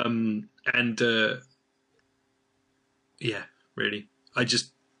right. Yeah, really.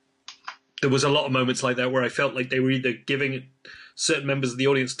 there was a lot of moments like that where I felt like they were either giving certain members of the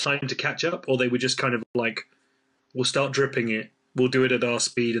audience time to catch up, or they were just kind of like, we'll start dripping it, we'll do it at our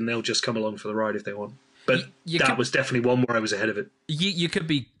speed, and they'll just come along for the ride if they want. But that was definitely one where I was ahead of it. You could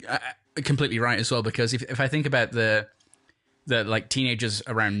be completely right as well, because if I think about the like teenagers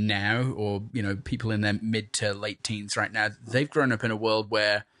around now, or people in their mid to late teens right now, they've grown up in a world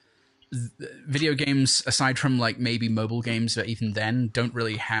where video games, aside from like maybe mobile games, but even then don't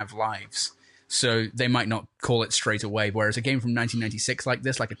really have lives. So they might not call it straight away. Whereas a game from 1996 like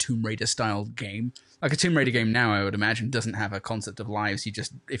this, like a Tomb Raider style game, like a Tomb Raider game now, I would imagine doesn't have a concept of lives. You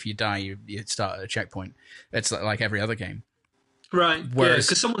just, if you die, you start at a checkpoint. It's like every other game. Right. Whereas,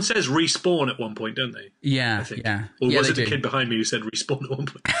 because someone says respawn at one point, don't they? Yeah. I think. Yeah. Or was it the kid behind me who said respawn at one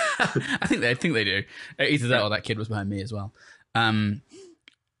point? I think they do. Either that or that kid was behind me as well. And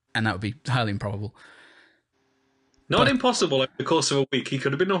that would be highly improbable. Not impossible over the course of a week. He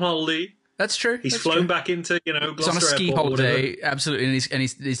could have been on holiday. That's true. He's flown back into, Gloucester He's on a ski Airport, holiday, absolutely, and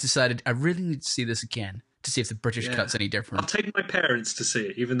he's decided, I really need to see this again to see if the British cut's any different. I'll take my parents to see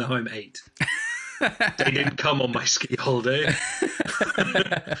it, even though I'm 8. They didn't come on my ski holiday.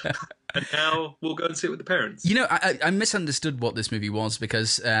 And now we'll go and see it with the parents. I misunderstood what this movie was,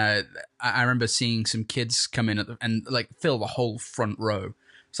 because I remember seeing some kids come in and like fill the whole front row.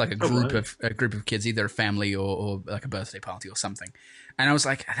 It's like a group of kids, either a family or like a birthday party or something. And I was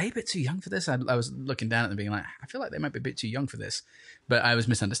like, are they a bit too young for this? I was looking down at them being like, I feel like they might be a bit too young for this. But I was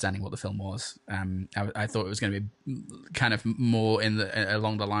misunderstanding what the film was. I thought it was going to be kind of more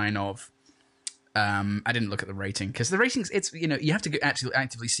along the line of, I didn't look at the rating, because the ratings, it's, you have to actually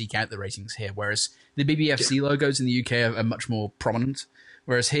actively seek out the ratings here, whereas the BBFC logos in the UK are much more prominent.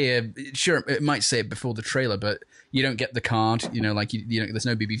 Whereas here, sure, it might say it before the trailer, but you don't get the card. There's no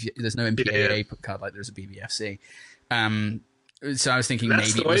MPAA card like there's a BBFC. So I was thinking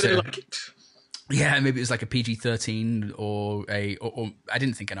That's maybe the way they like it. Yeah, maybe it was like a PG-13 or I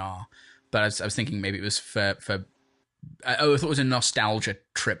didn't think an R, but I was thinking maybe it was for I thought it was a nostalgia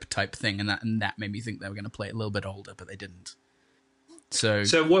trip type thing, and that made me think they were going to play it a little bit older, but they didn't. So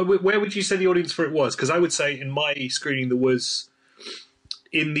where would you say the audience for it was? Because I would say in my screening there was.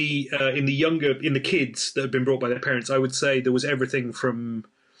 In the kids that had been brought by their parents, I would say there was everything from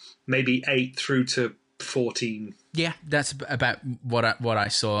maybe 8 through to 14. Yeah, that's about what I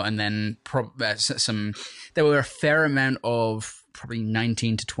saw, and then there were a fair amount of probably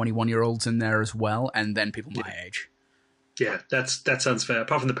 19 to 21-year-olds in there as well, and then people my age. Yeah, that sounds fair.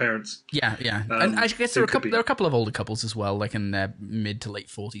 Apart from the parents. Yeah. And I guess there are a couple of older couples as well, like in their mid to late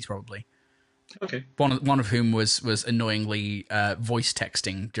 40s probably. Okay. One of whom was annoyingly voice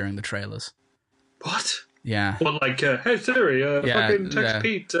texting during the trailers. What? Yeah. Well, like, hey Siri, fucking text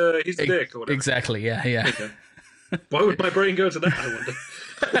Pete, he's a dick or whatever. Exactly. Yeah. Okay. Why would my brain go to that? I wonder.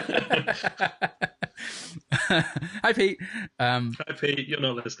 Hi Pete. Hi Pete. You're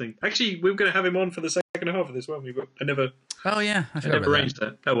not listening. Actually, we were going to have him on for the second half of this, weren't we? But I never. Oh yeah, I never arranged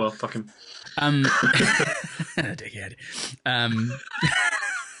that. Oh well, fuck him. Dickhead.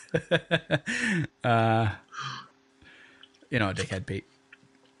 You're not a dickhead, Pete.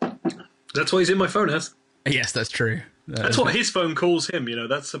 That's what he's in my phone as. Yes, that's true. That's what his phone calls him.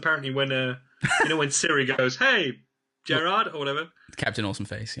 That's apparently when when Siri goes, "Hey, Gerard," or whatever. Captain Awesome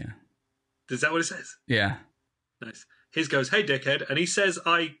Face. Yeah. Is that what it says? Yeah. Nice. His goes, "Hey, dickhead," and he says,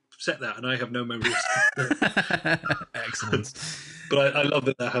 "I set that," and I have no memory. Excellent. But I love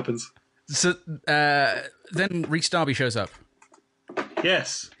that happens. So then Reese Darby shows up.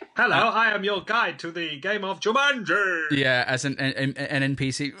 Yes. Hello, I am your guide to the game of Jumanji. Yeah, as an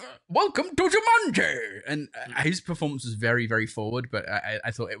NPC. Welcome to Jumanji. And his performance was very, very forward, but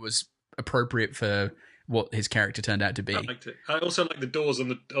I thought it was appropriate for what his character turned out to be. I liked it. I also like the doors on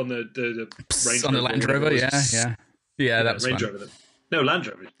the Range Rover. On the Land Rover, yeah, that was Range fun. Rover. No, Land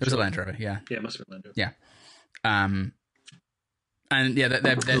Rover. It was a Land Rover, yeah. Yeah, it must have been Land Rover. Yeah. And yeah,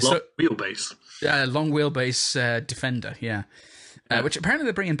 they're long wheelbase. Long wheelbase Defender, yeah. Which apparently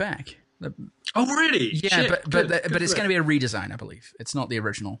they're bringing back. Oh, really? Yeah, Shit, but it's going to be a redesign, I believe. It's not the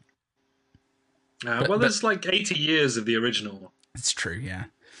original. There's like 80 years of the original. It's true, yeah.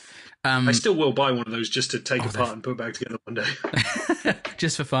 I still will buy one of those just to take apart and put back together one day.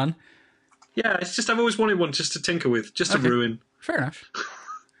 Just for fun? Yeah, it's just I've always wanted one just to tinker with, just to ruin. Fair enough.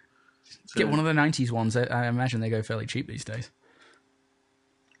 Get one of the 90s ones. I imagine they go fairly cheap these days.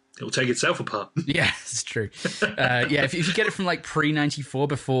 It'll take itself apart. Yeah, it's true. If you get it from like pre-94,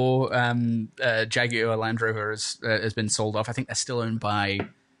 before Jaguar Land Rover has been sold off, I think they're still owned by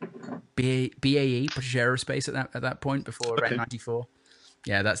BAE, British Aerospace at that point, before around 94.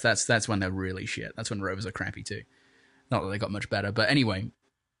 Yeah, that's when they're really shit. That's when Rovers are crappy too. Not that they got much better, but anyway.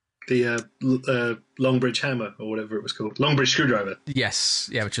 Longbridge hammer or whatever it was called, Longbridge screwdriver. Yes,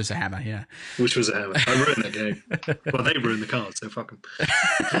 yeah, which was a hammer. Yeah, which was a hammer. I ruined that game. Well, they ruined the card, so fuck them.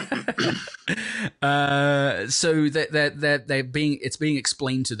 So they're being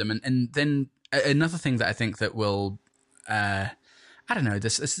explained to them, and then another thing that I think that will. I don't know.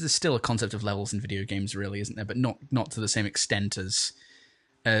 This is still a concept of levels in video games, really, isn't there? But not to the same extent as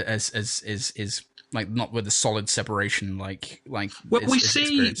like not with a solid separation. Like well, we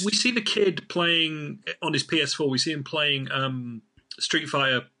see the kid playing on his PS4. We see him playing Street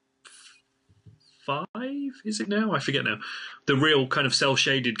Fighter 5. Is it now? I forget now. The real kind of cell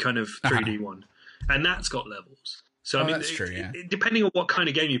shaded kind of 3D one, and that's got levels. So I mean, that's true, yeah. Depending on what kind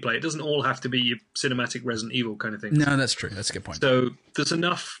of game you play, it doesn't all have to be your cinematic Resident Evil kind of thing. No, that's true. That's a good point. So there's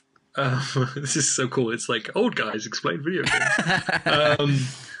enough. This is so cool. It's like old guys explain video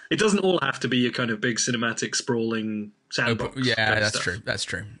games. It doesn't all have to be your kind of big cinematic sprawling sandbox. Yeah, that's true. That's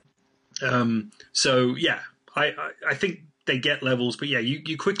true. So yeah, I think they get levels, but yeah,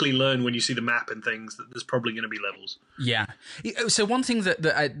 you quickly learn when you see the map and things that there's probably going to be levels. Yeah. So one thing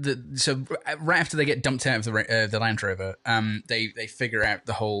so right after they get dumped out of the Land Rover, they figure out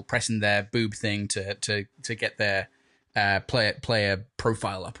the whole pressing their boob thing to get their player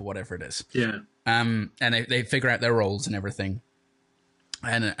profile up or whatever it is. Yeah. And they figure out their roles and everything.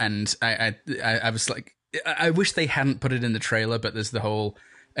 And I was like, I wish they hadn't put it in the trailer, but there's the whole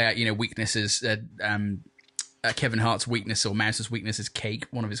weaknesses. Kevin Hart's weakness or Mouse's weakness is cake.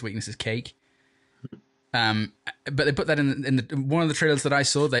 One of his weaknesses is cake. But they put that in one of the trailers that I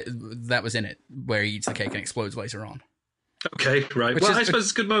saw. That was in it, where he eats the cake and explodes later on. Okay, right. Well, I suppose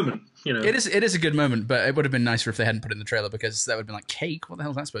it's a good moment. It is a good moment, but it would have been nicer if they hadn't put it in the trailer, because that would have been like, cake. What the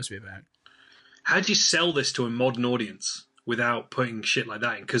hell is that supposed to be about? How do you sell this to a modern audience without putting shit like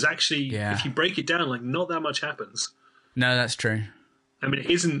that in? Because actually, if you break it down, like, not that much happens. No, that's true. I mean, it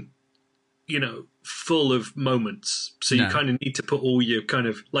isn't, full of moments. So you kind of need to put all your kind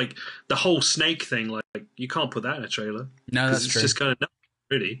of, like, the whole snake thing, like, you can't put that in a trailer. No, that's true. It's just kind of nuts,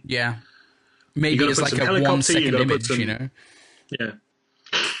 really. Yeah. Maybe it's like a 1 second image, Yeah.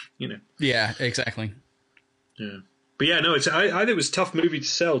 Yeah, exactly. Yeah. But yeah, no, I think it was a tough movie to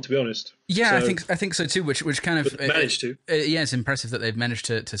sell, to be honest. Yeah, so, I think so too. Which kind of managed to. Yeah, it's impressive that they've managed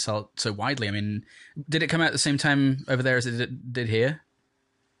to sell it so widely. I mean, did it come out at the same time over there as it did here?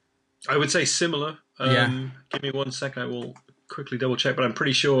 I would say similar. Give me 1 second. I will quickly double check, but I'm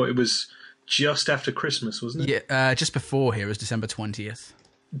pretty sure it was just after Christmas, wasn't it? Yeah, just before here. It was December 20th.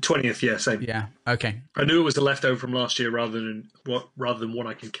 20th, yeah, same. Yeah, okay. I knew it was a leftover from last year rather than what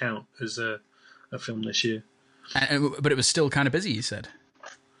I can count as a film this year. But it was still kind of busy, you said.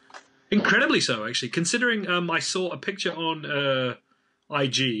 Incredibly so, actually. Considering I saw a picture on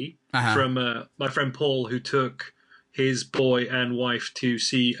IG from my friend Paul, who took his boy and wife to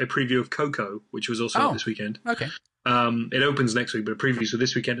see a preview of Coco, which was also out this weekend. Okay. It opens next week, but a preview for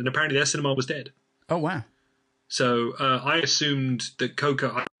this weekend, and apparently their cinema was dead. Oh, wow. So I assumed that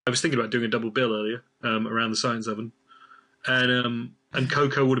Coco... I was thinking about doing a double bill earlier around the Science Oven, and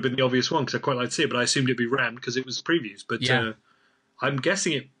Coco would have been the obvious one because I quite like to see it, but I assumed it'd be rammed because it was previews. But I'm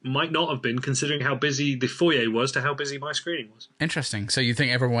guessing it might not have been, considering how busy the foyer was to how busy my screening was. Interesting. So you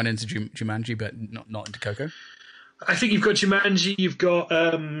think everyone into Jumanji, but not into Coco? I think you've got Jumanji, you've got...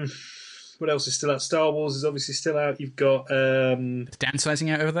 what else is still out? Star Wars is obviously still out. You've got... Is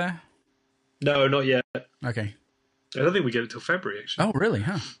Downsizing out over there? No, not yet. Okay. I don't think we get it till February, actually. Oh, really?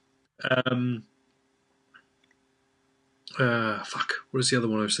 Huh. Fuck. What is the other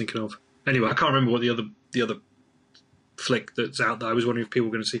one I was thinking of? Anyway, I can't remember what the other flick that's out there. I was wondering if people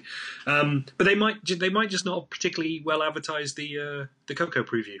were going to see. But they might just not particularly well advertise the Coco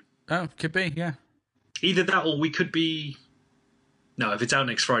preview. Oh, could be, yeah. Either that, or we could be... No, if it's out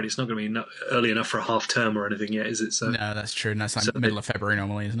next Friday, it's not going to be early enough for a half term or anything yet, is it? So, no, that's true. That's like middle of February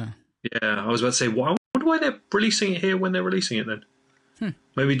normally, isn't it? Yeah, I was about to say, I wonder why they're releasing it here when they're releasing it then.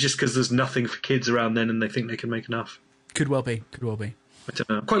 Maybe just because there's nothing for kids around then and they think they can make enough. Could well be. I don't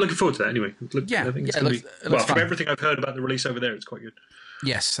know. I'm quite looking forward to that anyway. I think it's going to be... Well, from everything I've heard about the release over there, it's quite good.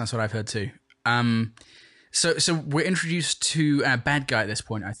 Yes, that's what I've heard too. So we're introduced to a bad guy at this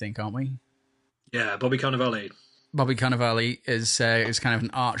point, I think, aren't we? Yeah, Bobby Cannavale. Bobby Cannavale is kind of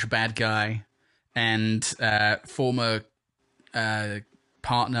an arch bad guy and former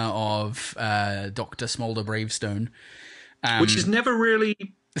partner of Dr. Smolder Bravestone. Which is never really...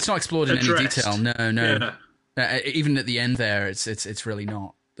 It's not explored in any detail. No. Yeah. Even at the end there, it's really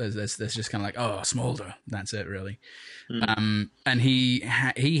not. There's just kind of like, oh, Smolder. That's it, really. And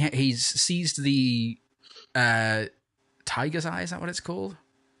he's seized the tiger's eye. Is that what it's called?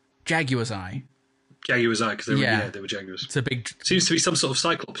 Jaguar's eye. Jaguars are, because they were Jaguars. It's a big... Seems to be some sort of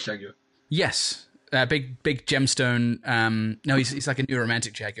Cyclops Jaguar. Yes. Big gemstone. No, he's like a new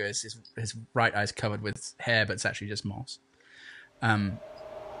romantic Jaguar. His right eye's covered with hair, but it's actually just moss.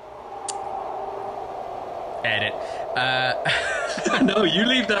 Edit. No, you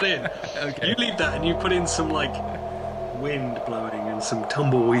leave that in. Okay. You leave that and you put in some, like, wind blowing and some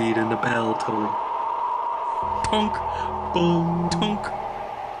tumbleweed and a bell tolling. Tonk. Boom. Tonk.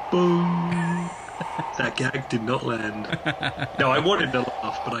 Boom. That gag did not land. No, I wanted to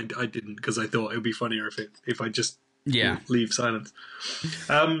laugh, but I didn't, because I thought it would be funnier if I just leave silence.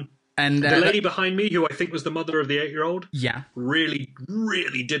 And the lady behind me, who I think was the mother of the 8-year-old, really,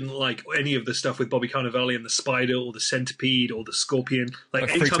 really didn't like any of the stuff with Bobby Cannavale and the spider or the centipede or the scorpion. Like,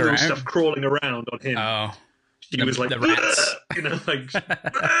 anytime there was stuff crawling around on him, she was like, the rats. You know, like...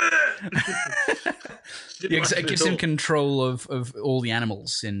 It gives him control of all the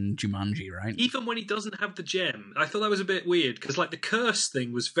animals in Jumanji, right? Even when he doesn't have the gem. I thought that was a bit weird, because, like, the curse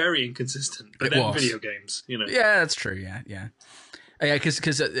thing was very inconsistent. But then video games, you know. Yeah, that's true, yeah. Yeah, because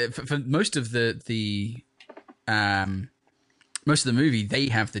for most of the movie, they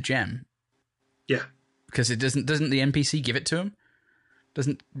have the gem. Yeah. Because doesn't the NPC give it to him?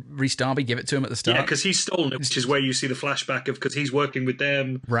 Doesn't Rhys Darby give it to him at the start? Yeah, because he's stolen it, which is where you see the flashback of, because he's working with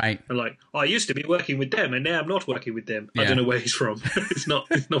them. Right. And like, I used to be working with them, and now I'm not working with them. I don't know where he's from. It's not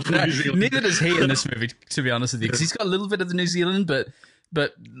from New Zealand. Neither does he in this movie, to be honest with you, because he's got a little bit of the New Zealand, but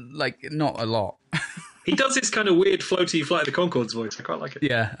like, not a lot. He does this kind of weird floaty Flight of the Conchords voice. I quite like it.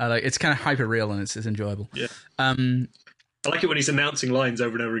 Yeah, I like it's kind of hyper real and it's enjoyable. Yeah. I like it when he's announcing lines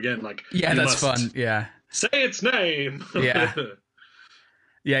over and over again. Like, yeah, that's fun. Yeah. Say its name. Yeah.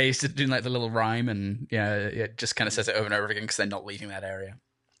 Yeah, he's doing like the little rhyme, and it just kind of says it over and over again because they're not leaving that area.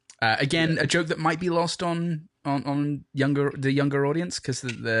 Again, a joke that might be lost on the younger audience because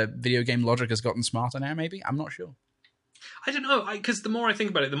the video game logic has gotten smarter now. Maybe, I'm not sure. I don't know, because the more I think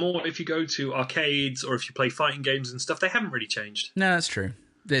about it, the more, if you go to arcades or if you play fighting games and stuff, they haven't really changed. No, that's true.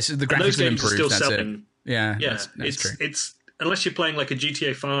 The graphics have improved. Still that's selling. it. Yeah, yeah, that's true. It's unless you're playing like a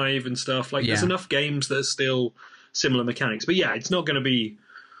GTA 5 and stuff. Like, there's enough games that are still similar mechanics. But yeah, it's not going to be.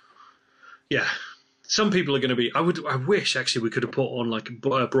 Yeah, some people are going to be. I wish actually we could have brought on like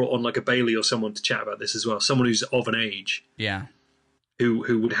a Bailey or someone to chat about this as well. Someone who's of an age. Yeah.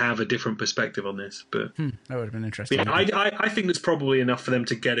 Who would have a different perspective on this, but that would have been interesting. Yeah, I think there's probably enough for them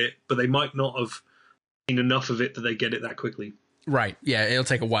to get it, but they might not have seen enough of it that they get it that quickly. Right? Yeah, it'll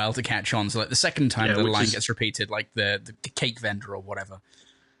take a while to catch on. So like the second time the line gets repeated, like the cake vendor or whatever,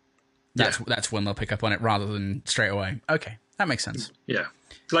 that's when they'll pick up on it rather than straight away. Okay, that makes sense. Yeah,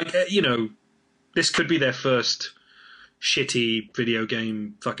 like this could be their first shitty video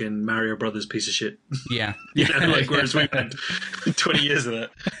game fucking Mario Brothers piece of shit. Yeah. Whereas we've had 20 years of that.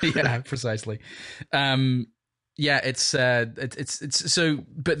 Yeah, precisely. It's so,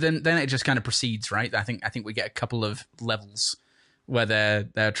 but then it just kind of proceeds, right? I think we get a couple of levels where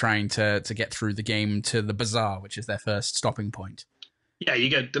they're trying to get through the game to the bazaar, which is their first stopping point. Yeah, you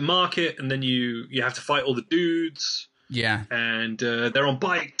get the market, and then you have to fight all the dudes. Yeah, and they're on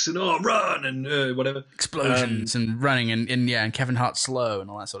bikes and run and whatever, explosions and running and Kevin Hart's slow and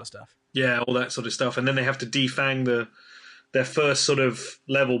all that sort of stuff. Yeah, all that sort of stuff, and then they have to defang their first sort of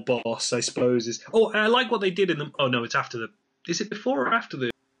level boss, I suppose. I like what they did in the. Oh no, it's after the. Is it before or after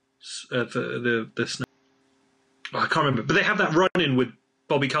the snake? Oh, I can't remember, but they have that run-in with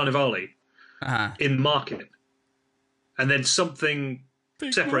Bobby Cannavale in the market, and then something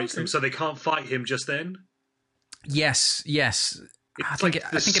separates them, so they can't fight him just then. Yes. I think it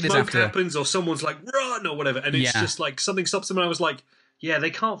is after. Happens, or someone's like run or whatever, and it's just like something stops them. And I was like, yeah,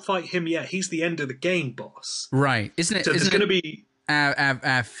 they can't fight him yet. He's the end of the game boss, right? Isn't it? So there's going to be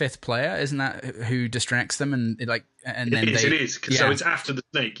our fifth player, isn't that who distracts them? And it is. So it's after the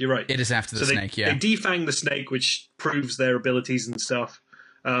snake. You're right. It is after the snake. They defang the snake, which proves their abilities and stuff.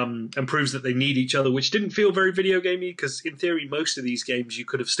 And proves that they need each other, which didn't feel very video gamey, because in theory most of these games you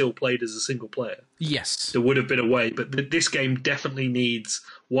could have still played as a single player. Yes. There would have been a way, but this game definitely needs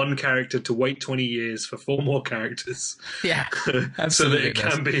one character to wait 20 years for 4 more characters. Yeah, so that it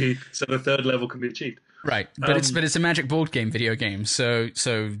can be, so the third level can be achieved. Right, but it's a Magic board game video game, so there's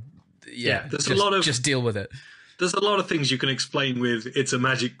a lot of just deal with it. There's a lot of things you can explain with it's a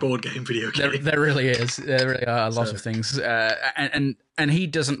Magic board game video game. There really is. There really are a lot of things. And he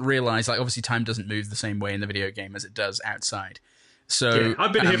doesn't realize, like, obviously time doesn't move the same way in the video game as it does outside. So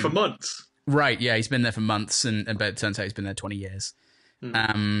I've been here for months. Right, yeah, he's been there for months, but it turns out he's been there 20 years.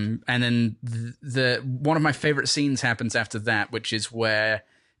 And then the one of my favorite scenes happens after that, which is where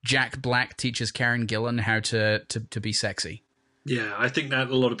Jack Black teaches Karen Gillan how to be sexy. Yeah, I think that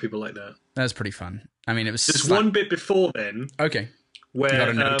a lot of people like that. That's pretty fun. I mean, it was. There's one bit before then. Okay. Where You got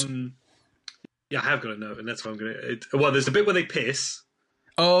a note? Yeah, I have got a note, and that's what I'm going to. Well, there's a bit where they piss.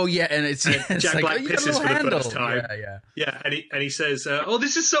 Oh yeah, and it's Jack like, Black oh, you got a pisses little for the handle. first time. Yeah, and he says, "Oh,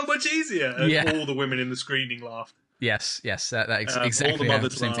 this is so much easier." And all the women in the screening laugh. Yes, that all exactly the the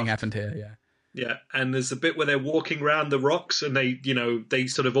mothers same thing laugh. happened here. Yeah. Yeah, and there's a bit where they're walking around the rocks, and they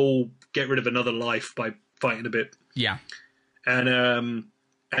sort of all get rid of another life by fighting a bit. Yeah. And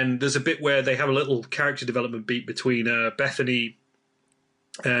there's a bit where they have a little character development beat between Bethany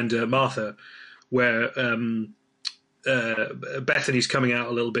and Martha, where Bethany's coming out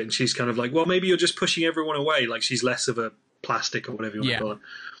a little bit, and she's kind of like, well, maybe you're just pushing everyone away, like she's less of a plastic or whatever you want to call it.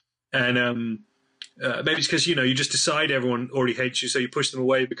 And maybe it's because, you just decide everyone already hates you, so you push them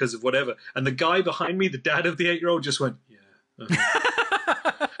away because of whatever. And the guy behind me, the dad of the 8-year-old, just went, yeah.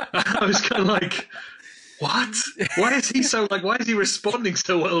 I was kind of like, what? Why is he responding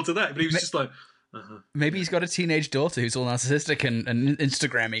so well to that? But he was just like, Maybe he's got a teenage daughter who's all narcissistic and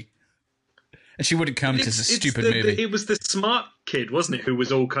Instagrammy. And she wouldn't come because it's a stupid movie. It was the smart kid, wasn't it, who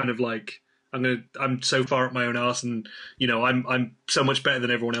was all kind of like, I'm so far up my own arse, and I'm so much better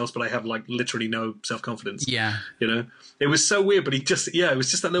than everyone else, but I have like literally no self-confidence. Yeah, it was so weird, but it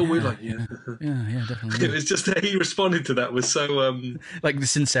was just that little weird, like yeah, definitely. It was just that he responded to that was so like the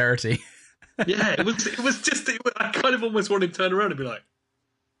sincerity. Yeah, it was just. I kind of almost wanted to turn around and be like,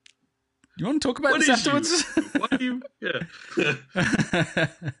 "You want to talk about this afterwards?" Why do you? Yeah,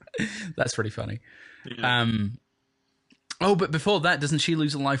 that's pretty funny. Yeah. Oh, but before that, doesn't she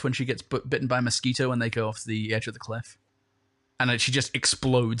lose a life when she gets bitten by a mosquito when they go off the edge of the cliff? And she just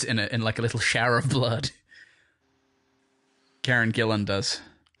explodes in like a little shower of blood. Karen Gillan does.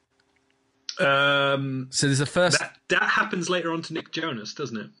 So there's a first... That happens later on to Nick Jonas,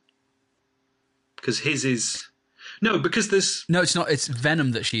 doesn't it? Because his is... No, because there's... No, it's not. It's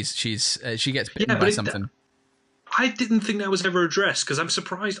Venom that she gets bitten by something. I didn't think that was ever addressed, because I'm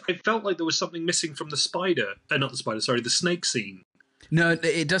surprised. I felt like there was something missing from the spider. Not the spider, sorry, the snake scene. No,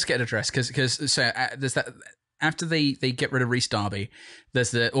 it does get addressed, because there's that... After they get rid of Rhys Darby,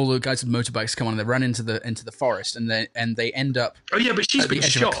 there's all the guys with motorbikes come on and they run into the forest, and they end up... Oh yeah, but she's at been the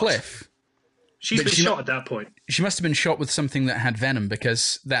edge shot. of a cliff. She's been shot at that point. She must have been shot with something that had venom,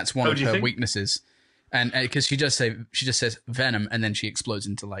 because that's one of her weaknesses. And because she just says venom, and then she explodes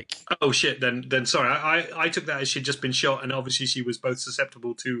into like... Oh shit! Then sorry, I took that as she'd just been shot, and obviously she was both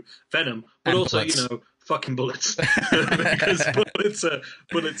susceptible to venom, but also bullets. Fucking bullets. Because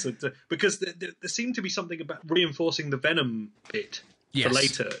bullets are because there seemed to be something about reinforcing the venom bit. Yes. For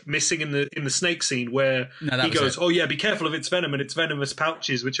later, missing in the snake scene where he goes, "Oh yeah, be careful of its venom and its venomous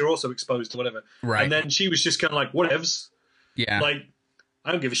pouches, which are also exposed to whatever." Right. And then she was just kind of like, "Whatevs." Yeah. Like,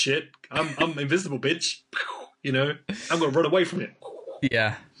 I don't give a shit. I'm invisible, bitch. I'm gonna run away from it.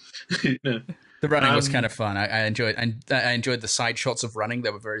 Yeah. The running was kind of fun. I enjoyed, and I enjoyed the side shots of running.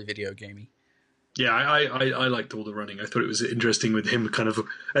 They were very video gamey. Yeah, I liked all the running. I thought it was interesting with him kind of,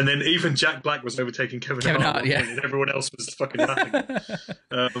 and then even Jack Black was overtaking Kevin Hart, and everyone else was fucking laughing. Why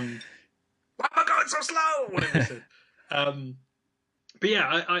am I going so slow? Whatever he said. But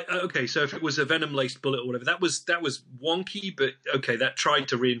yeah, okay. So if it was a venom laced bullet or whatever, that was wonky, but okay, that tried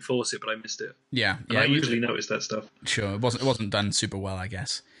to reinforce it, but I missed it. Yeah, and I usually notice that stuff. Sure, it wasn't done super well, I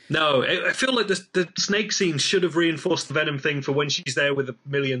guess. No, I feel like the snake scene should have reinforced the venom thing for when she's there with a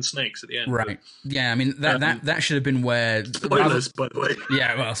million snakes at the end. Right. Yeah, I mean, that should have been where... Spoilers, by the way.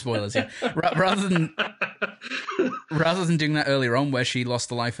 Yeah, well, spoilers, yeah. Rather than doing that earlier on where she lost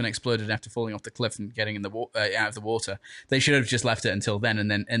the life and exploded after falling off the cliff and getting in out of the water, they should have just left it until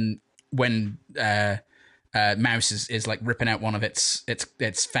then, and when... Mouse is like ripping out one of its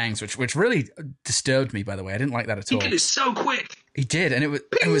fangs, which really disturbed me. By the way, I didn't like that at all. He did it so quick. He did, and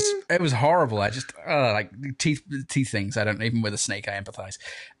it was horrible. I just like teeth things. I don't even with a snake. I empathize.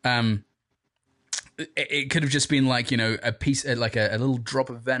 It could have just been like a piece, like a little drop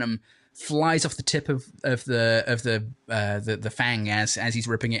of venom flies off the tip of the fang as he's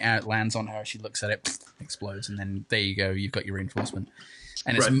ripping it out, lands on her. She looks at it, explodes, and then there you go. You've got your reinforcement.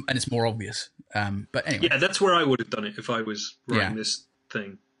 And it's more obvious. But anyway. Yeah, that's where I would have done it if I was writing this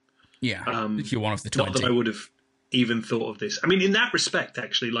thing. Yeah, if you're one of the 20. Not that I would have even thought of this. I mean, in that respect,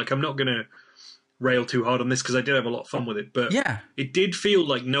 actually, like, I'm not going to rail too hard on this because I did have a lot of fun with it. But it did feel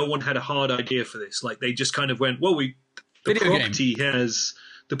like no one had a hard idea for this. Like, they just kind of went, well,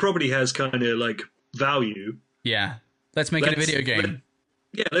 the property has kind of, like, value. Yeah. Let's make it a video game.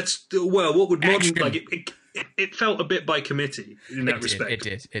 What would modern... Like, it felt a bit by committee in that respect.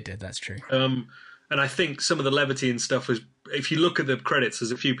 It did. That's true. And I think some of the levity and stuff was if you look at the credits,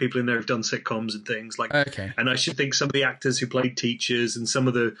 there's a few people in there who've done sitcoms and things like. Okay. And I should think some of the actors who played teachers and some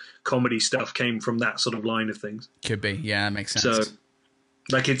of the comedy stuff came from that sort of line of things. Could be. Yeah, that makes sense. So,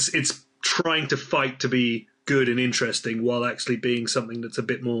 like, it's trying to fight to be good and interesting while actually being something that's a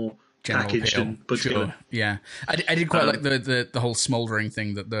bit more General packaged appeal. and put Sure. together. Yeah, I did quite like the whole smouldering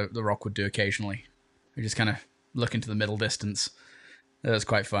thing that the Rock would do occasionally. We just kind of look into the middle distance. That was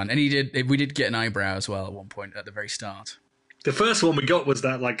quite fun, and we did get an eyebrow as well at one point at the very start. The first one we got was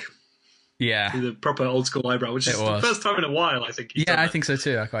that yeah, the proper old school eyebrow, which is the first time in a while I think. Yeah, I think so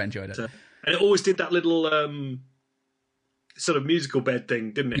too. I quite enjoyed it, and it always did that little sort of musical bed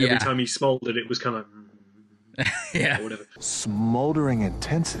thing, didn't it? Yeah. Every time he smoldered, it was kind of yeah, or whatever. Smoldering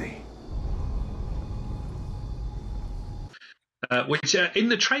intensity. Which in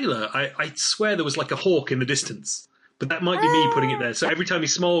the trailer, I swear there was like a hawk in the distance, but that might be me putting it there. So every time he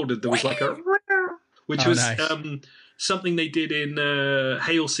smoldered, there was like a, which was nice. Something they did in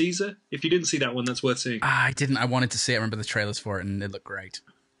Hail Caesar. If you didn't see that one, that's worth seeing. I didn't. I wanted to see it. I remember the trailers for it, and it looked great.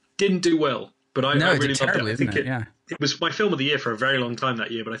 Didn't do well, but I it really did loved terribly, it. I think didn't it? it was my film of the year for a very long time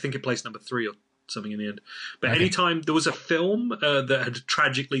that year, but I think it placed number 3 or something in the end. But Okay. anytime there was a film that had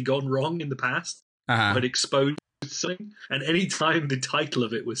tragically gone wrong in the past, had exposed something, and any time the title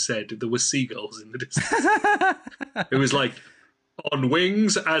of it was said, there were seagulls in the distance. It was like on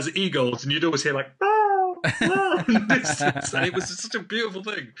wings as eagles, and you'd always hear like in the distance, and it was such a beautiful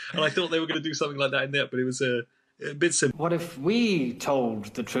thing. And I thought they were going to do something like that in there, but it was a bit simple. What if we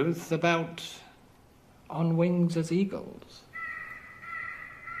told the truth about On Wings as Eagles?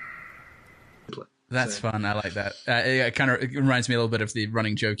 That's fun. I like that. It kind of reminds me a little bit of the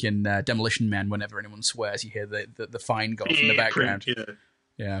running joke in Demolition Man. Whenever anyone swears, you hear the fine golf in the background.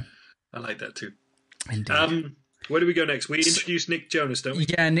 Yeah, I like that too. Indeed. Where do we go next? We introduce Nick Jonas, don't we?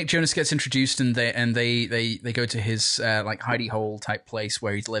 Yeah, Nick Jonas gets introduced, and they go to his like hidey hole type place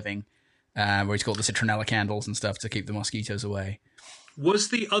where he's living, where he's got the citronella candles and stuff to keep the mosquitoes away. Was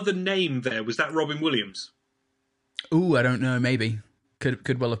the other name there? Was that Robin Williams? Ooh, I don't know. Maybe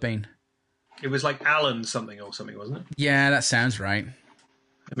could well have been. It was like Alan something or something, wasn't it? Yeah, that sounds right.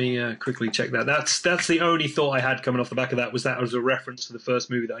 Let me quickly check that. That's the only thought I had coming off the back of that was a reference to the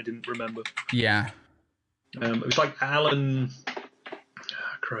first movie that I didn't remember. Yeah. It was like Alan...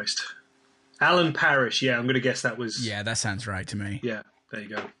 Alan Parrish. Yeah, I'm going to guess that was... Yeah, that sounds right to me. Yeah, there you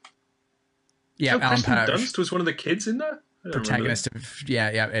go. Yeah, Alan Kristen Parrish. Dunst was one of the kids in there? Protagonist of... Yeah,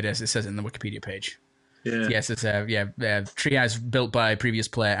 it is. It says it in the Wikipedia page. Yeah. Yes, it's treehouse built by previous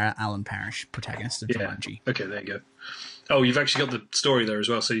player Alan Parrish, protagonist of Jumanji. Okay, there you go. Oh, you've actually got the story there as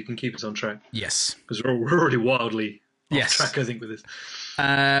well, so you can keep us on track. Yes. Because we're already wildly off track, I think, with this.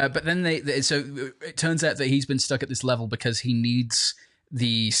 But then so it turns out that he's been stuck at this level because he needs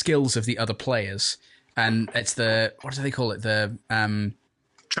the skills of the other players, and it's the, what do they call it? The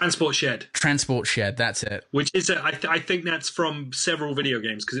Transport Shed. Transport Shed, that's it. Which is, I think that's from several video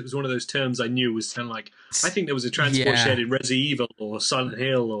games, because it was one of those terms I knew was kind of like, I think there was a Transport Shed in Resident Evil or Silent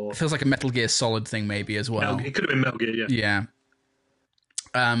Hill or... It feels like a Metal Gear Solid thing maybe as well. It could have been Metal Gear, yeah.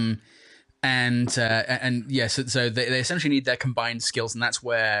 Yeah. And yeah, so they essentially need their combined skills, and that's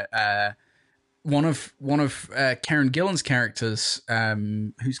where one of Karen Gillan's characters,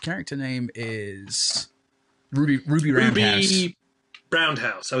 whose character name is Ruby Roundhouse. Ruby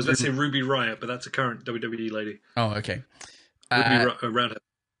Roundhouse. I was about to say Ruby Riot, but that's a current WWE lady. Oh, okay. Ruby Roundhouse.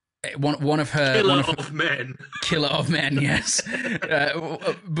 One of her Killer of Men. Killer of Men, yes.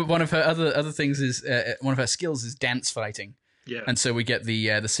 But one of her other things is one of her skills is dance fighting. Yeah. And so we get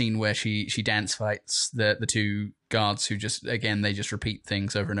the scene where she dance fights the two guards who just repeat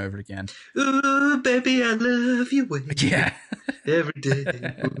things over and over again. Ooh, baby, I love you. Yeah. Every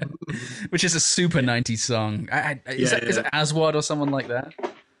day. Which is a super 90s song. Is it Aswad or someone like that?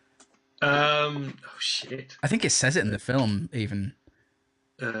 Oh shit. I think it says it in the film even.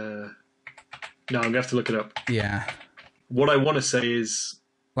 No, I'm gonna have to look it up. Yeah. What I want to say is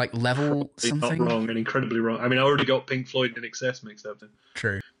like Level something. Not wrong and incredibly wrong. I mean, I already got Pink Floyd and INXS mixed up then.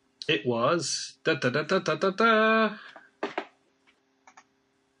 True. It was da da da da da da da.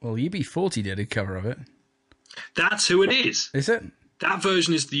 Well, UB40 did a cover of it. That's who it is. Is it? That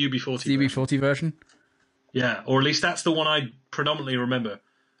version is the UB40. The UB40 version. Yeah, or at least that's the one I predominantly remember.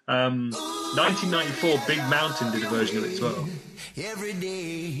 1994, Big Mountain did a version of it as well. Every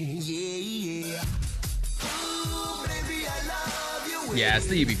day, yeah. Yeah, it's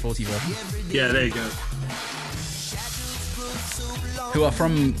the UB40 version. Yeah, there you go. Who are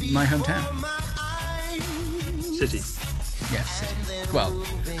from my hometown. City. Yes, City. Well,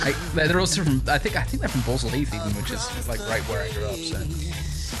 they're also from, I think they're from Balsall Heath even, which is like right where I grew up, so.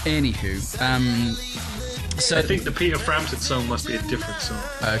 Anywho, So I think the Peter Frampton song must be a different song.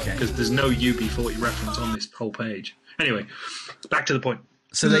 Okay. Because there's no UB40 reference on this whole page. Anyway, back to the point.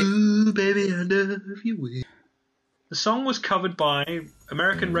 So they... Ooh, baby, I love you. The song was covered by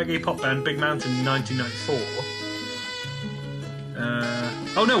American reggae pop band Big Mountain in 1994.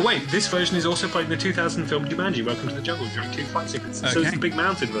 Oh no, wait! This version is also played in the 2000 film Jumanji: Welcome to the Jungle during 2 fight sequences. Okay. So it's the Big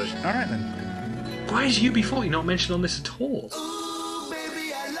Mountain version. All right then. Why is UB40 not mentioned on this at all?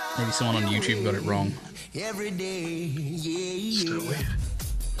 Maybe someone on YouTube got it wrong. So weird.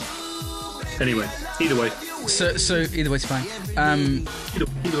 Anyway, either way. So either way's fine. Either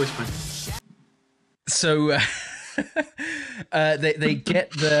way's fine. So they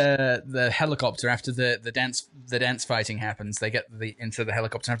get the helicopter after the dance fighting happens. They get into the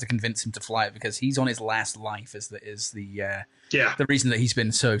helicopter and have to convince him to fly it because he's on his last life. The reason that he's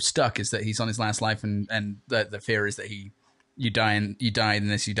been so stuck is that he's on his last life, and the fear is that you die in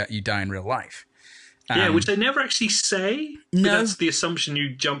this, you die in real life. Which they never actually say. No, but that's the assumption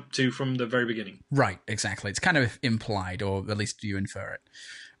you jump to from the very beginning. Right, exactly. It's kind of implied, or at least you infer it.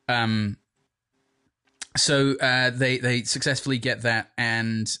 So they successfully get that,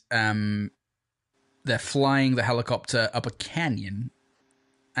 and they're flying the helicopter up a canyon,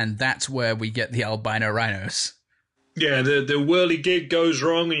 and that's where we get the albino rhinos. Yeah, the whirly-gig goes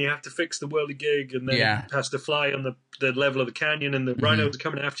wrong, and you have to fix the whirly-gig, and then it has to fly on the level of the canyon, and the rhinos are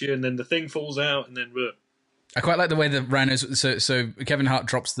coming after you, and then the thing falls out, and then... I quite like the way the rhinos... So Kevin Hart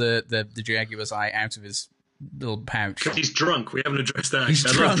drops the Jaguar's eye out of his little pouch. Because he's drunk. We haven't addressed that. He's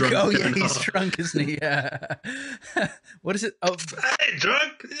drunk. Kevin He's Hart. drunk, isn't he? What is it? Oh, hey,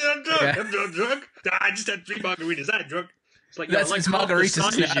 drunk? I'm drunk. Yeah. I'm not drunk. I just had 3 margaritas. I'm drunk. It's like, That's like it's margaritas,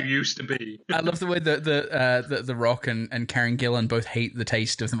 half the isn't size it? you used to be. I love the way that the Rock and Karen Gillan both hate the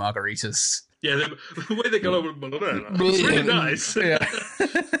taste of the margaritas. Yeah, the way they go over... It's really nice. Yeah.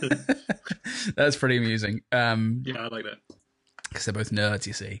 That's pretty amusing. Yeah, I like that. Because they're both nerds,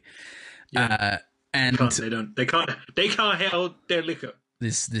 you see. Yeah. And they can't help their liquor.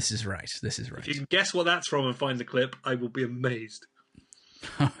 This is right. This is right. If you can guess what that's from and find the clip, I will be amazed.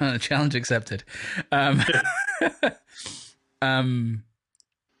 Challenge accepted. I don't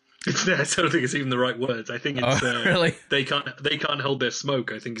think it's even the right words. I think it's really? They can't hold their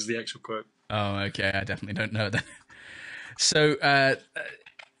smoke, I think is the actual quote. Oh, okay. I definitely don't know that. So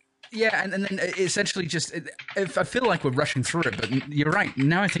yeah, and then essentially just I feel like we're rushing through it, but you're right.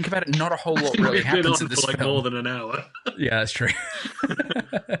 Now I think about it, not a whole lot really happens in this for like film. more than an hour. Yeah, that's true.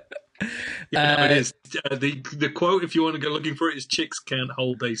 Yeah, no, it is. The quote, if you want to go looking for it, is "Chicks can't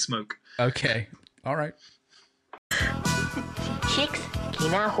hold they smoke." Okay, all right. Chicks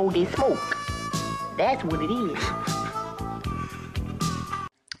cannot hold they smoke. That's what it is.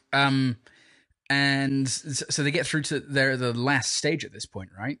 And so they get through to the last stage at this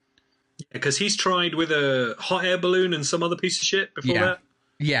point, right? Because he's tried with a hot air balloon and some other piece of shit before that.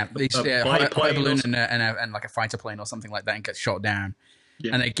 Yeah, A hot air biplane balloon or and like a fighter plane or something like that, and gets shot down.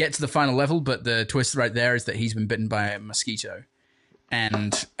 Yeah. And they get to the final level, but the twist right there is that he's been bitten by a mosquito,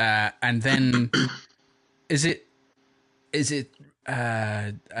 and then is it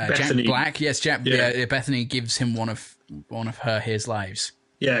Jack Bethany. Black? Yes, Jack. Yeah. Yeah, Bethany gives him one of his lives.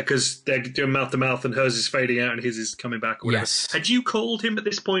 Yeah, because they're doing mouth to mouth, and hers is fading out, and his is coming back. Or whatever. Yes. Had you called him at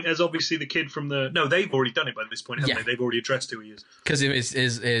this point as obviously the kid from the? No, they've already done it by this point, haven't Yeah. they? They've already addressed who he is. Because of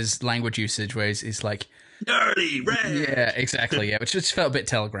his language usage, where he's like, Early red. yeah, exactly, yeah, which just felt a bit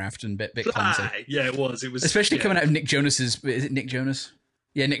telegraphed and a bit clumsy. Fly. Yeah, it was. It was Especially yeah. coming out of Nick Jonas's. Is it Nick Jonas?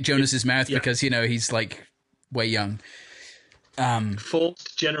 Yeah, Nick Jonas's mouth, Yeah. because he's like way young.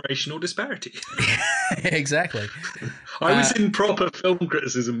 Forced generational disparity. Exactly. I was in proper film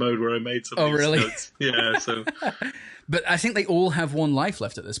criticism mode where I made some. Oh, of these really? notes. Yeah. So But I think they all have one life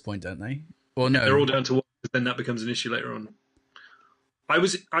left at this point, don't they? Or no? they're all down to one. Then that becomes an issue later on. I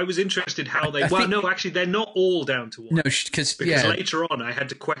was interested how they. I Well, think- no, actually, they're not all down to one. No, because Because later on, I had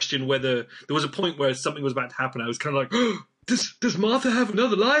to question whether there was a point where something was about to happen. I was kind of like, oh, does Martha have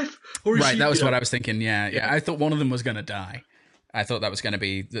another life? Or is right, she, that was you what know? I was thinking. Yeah. I thought one of them was going to die. I thought that was going to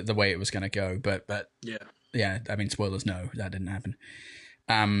be the way it was going to go. But Yeah. I mean, spoilers. No, that didn't happen.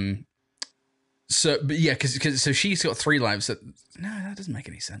 So, but yeah, because she's got 3 lives. No, that doesn't make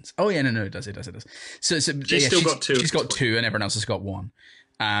any sense. Oh yeah, no, it does. So She's still got 2 She's at got this 2, and everyone else has got 1.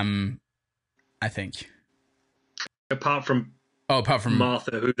 I think. Apart from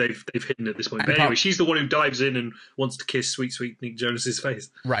Martha, who they've hidden at this point. And But anyway, apart- she's the one who dives in and wants to kiss sweet Nick Jonas's face.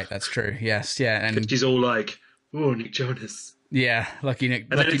 Right, that's true. Yes, yeah, and She's all like, "Oh, Nick Jonas," yeah, lucky Nick.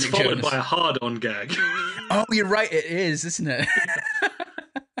 and lucky then it's Nick followed Jonas. by a hard-on gag, Oh, you're right. It is, isn't it?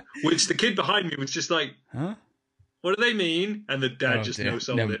 which the kid behind me was just like, Huh? What do they mean? And the dad just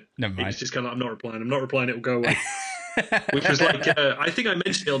no-sold it. Never mind. He's just kind of, I'm not replying, it'll go away. Which was like, I think I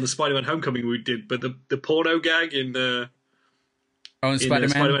mentioned it on the Spider-Man Homecoming we did, but the porno gag in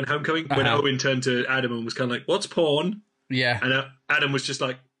Spider-Man Homecoming, when Owen turned to Adam and was kind of like, what's porn? Yeah. And Adam was just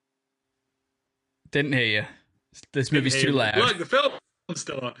like... Didn't hear you. This movie's too loud. Look, the film's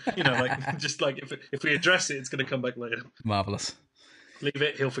still on. You know, like, just like, if we address it, it's going to come back later. Marvellous. Leave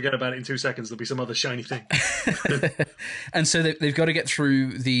it, he'll forget about it in 2 seconds. There'll be some other shiny thing. And so they've got to get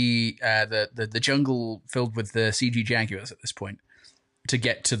through the jungle filled with the CG jaguars at this point to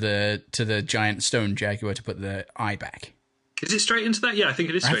get to the giant stone jaguar to put the eye back. Is it straight into that? Yeah, I think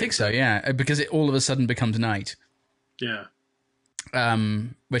it is straight. I think so, yeah, because it all of a sudden becomes night. Yeah.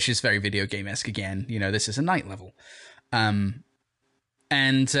 Which is very video game-esque again. You know, this is a night level.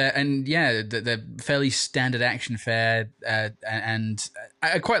 And yeah, the fairly standard action fare, and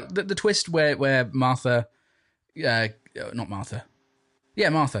I quite the twist where Martha, not Martha, yeah,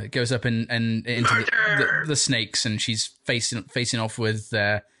 Martha goes up and into the snakes, and she's facing off with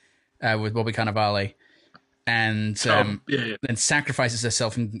Bobby Cannavale, and then sacrifices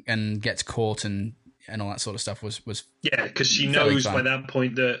herself and gets caught and all that sort of stuff was yeah, because she knows by that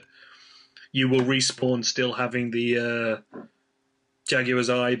point that you will respawn still having the Jaguar's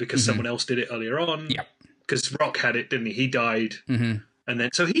eye because someone else did it earlier on. Yeah, because Rock had it, didn't he? He died, and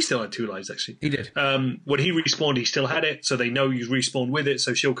then so he still had 2 lives actually. He did. When he respawned, he still had it, so they know you respawned with it.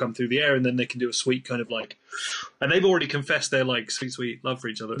 So she'll come through the air, and then they can do a sweet kind of like, and they've already confessed their like sweet love for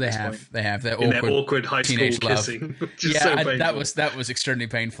each other. They have their awkward high school kissing. Yeah, that was extremely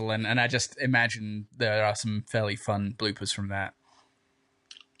painful, and I just imagine there are some fairly fun bloopers from that.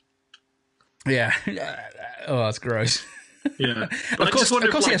 Yeah, oh, that's gross. Yeah, of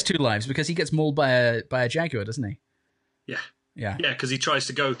course he has 2 lives because he gets mauled by a jaguar, doesn't he? Yeah. Yeah, because he tries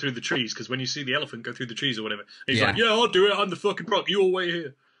to go through the trees. Because when you see the elephant go through the trees or whatever, he's like, "Yeah, I'll do it. I'm the fucking rock. You all wait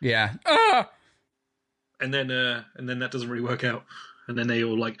here." Yeah. And then that doesn't really work out. And then they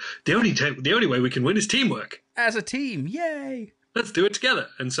all like, the only way we can win is teamwork. As a team, yay! Let's do it together.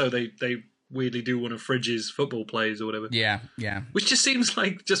 And so they weirdly do one of Fridge's football plays or whatever. Yeah. Which just seems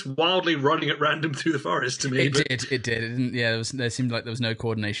like just wildly running at random through the forest to me. It did. Yeah, there seemed like there was no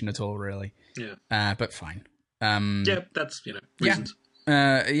coordination at all, really. Yeah. But fine. Yeah, that's reasons.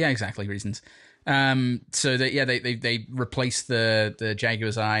 Yeah, exactly, reasons. So they replace the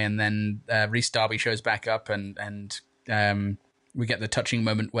Jaguar's eye, and then Rhys Darby shows back up, and we get the touching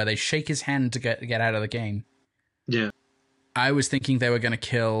moment where they shake his hand to get out of the game. Yeah. I was thinking they were going to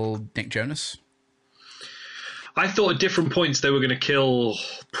kill Nick Jonas. I thought at different points they were going to kill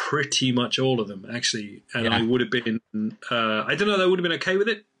pretty much all of them, actually, and I would have been. I don't know. I would have been okay with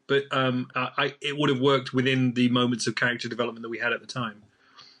it. But it would have worked within the moments of character development that we had at the time.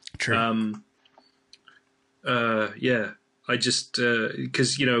 True. Yeah. I just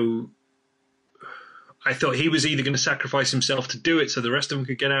because I thought he was either going to sacrifice himself to do it so the rest of them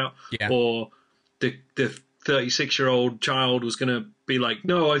could get out, or the 36-year-old child was going to be like,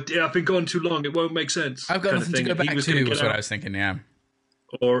 "No, I've been gone too long. It won't make sense." I've got nothing to go back to. Was what I was thinking. Yeah.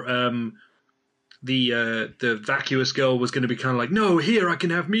 Or the vacuous girl was going to be kind of like, "No, here I can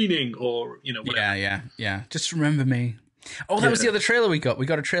have meaning," or whatever. Yeah. Just remember me. Oh, that was the other trailer we got. We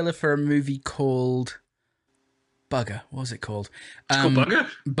got a trailer for a movie called Bugger. What was it called? It's called Bugger.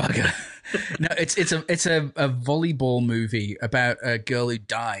 Bugger. No, it's a volleyball movie about a girl who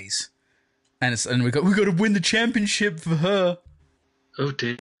dies, and we got to win the championship for her. Oh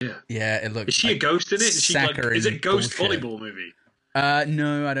dear. Yeah, it looks. Is she a ghost in it? Is it a ghost volleyball movie?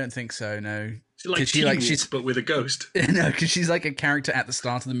 No, I don't think so. No. She's but with a ghost. No, because she's like a character at the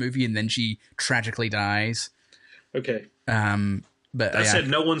start of the movie, and then she tragically dies. Okay. But that said,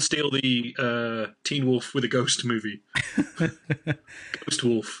 no one steal the Teen Wolf with a ghost movie. Ghost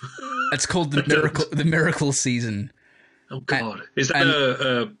Wolf. It's called the Miracle Season. Oh God! Is that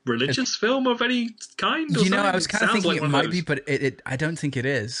a religious film of any kind? Or I was kind of thinking it might be, but I don't think it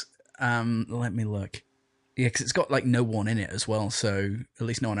is. Let me look. Yeah, because it's got like no one in it as well, so at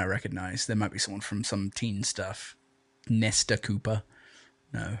least no one I recognize. There might be someone from some teen stuff. Nesta Cooper.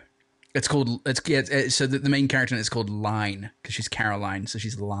 No. It's called... so the main character in it's called Line, because she's Caroline, so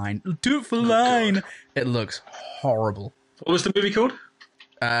she's Line. Do it for Line! God. It looks horrible. What was the movie called?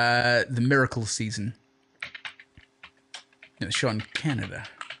 The Miracle Season. It was shot in Canada.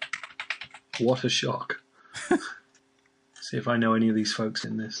 What a shock. See if I know any of these folks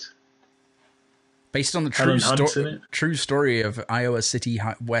in this. Based on the true story of Iowa City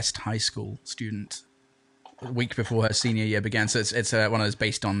West High School student a week before her senior year began. So it's one of those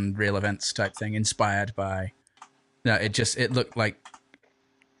based on real events type thing, inspired by... No, it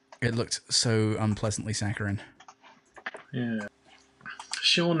looked so unpleasantly saccharine. Yeah.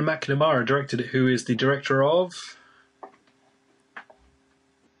 Sean McNamara directed it, who is the director of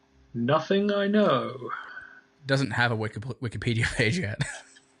Nothing I Know. Doesn't have a Wikipedia page yet.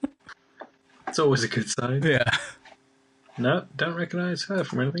 It's always a good sign. Yeah. No, don't recognise her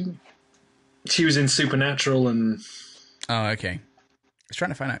from anything. She was in Supernatural and... Oh, okay. I was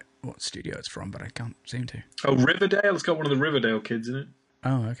trying to find out what studio it's from, but I can't seem to. Oh, Riverdale? It's got one of the Riverdale kids in it.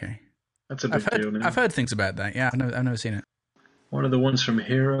 Oh, okay. That's a big deal now. I've heard things about that, yeah. I've never seen it. One of the ones from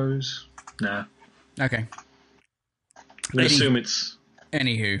Heroes? Nah. Okay. I assume it's...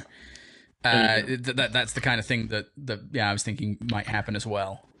 Anywho. That's the kind of thing that I was thinking might happen as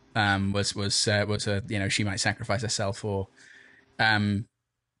well. She might sacrifice herself, or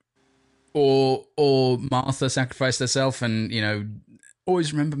Martha sacrificed herself, and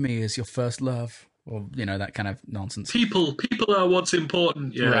always remember me as your first love, or that kind of nonsense. People are what's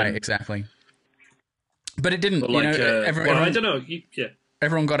important. Yeah, right, exactly. But it didn't. Everyone, I don't know. Yeah,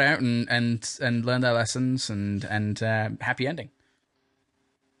 everyone got out and learned their lessons, and happy ending.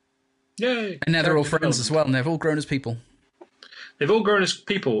 Yay! And now they're all friends as well, and they've all grown as people. They've all grown as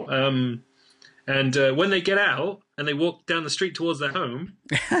people. And when they get out and they walk down the street towards their home,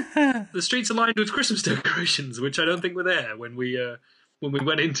 the streets are lined with Christmas decorations, which I don't think were there when we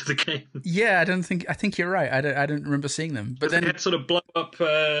went into the game. Yeah, I think you're right. I don't remember seeing them. But then they had sort of blow up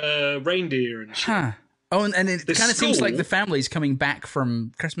reindeer and shit. Huh. Oh, and it kind of seems like the family's coming back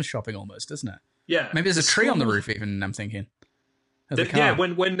from Christmas shopping almost, doesn't it? Yeah. Maybe there's a tree on the roof even, I'm thinking. Yeah,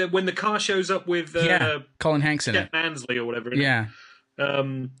 when the car shows up with Colin Hanks in Chet it. Mansley or whatever. Yeah.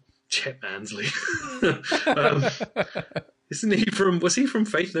 Chet Mansley. Isn't he was he from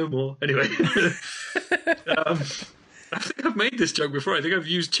Faith No More? Anyway. I think I've made this joke before. I think I've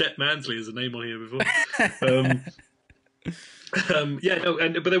used Chet Mansley as a name on here before. But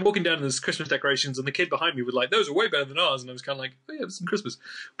they're walking down and there's Christmas decorations, and the kid behind me was like, "Those are way better than ours," and I was kind of like, "Oh yeah, it's some Christmas."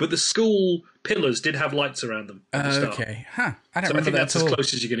 But the school pillars did have lights around them. At the start. Okay, huh? I don't so remember I think that that's at all. as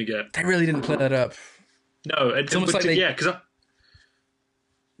close as you're going to get. They really didn't play that up. No, it's almost like because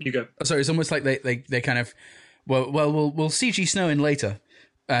you go. Oh, sorry, it's almost like they kind of we'll CG snow in later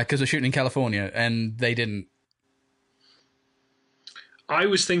because we're shooting in California, and they didn't. I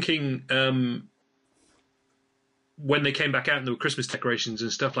was thinking. When they came back out and there were Christmas decorations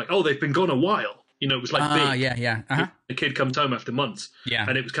and stuff, like, oh, they've been gone a while. It was like big. Yeah. Uh-huh. The kid comes home after months. Yeah.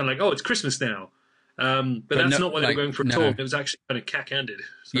 And it was kind of like, oh, it's Christmas now. But that's not what they were going for at all. It was actually kind of cack-handed.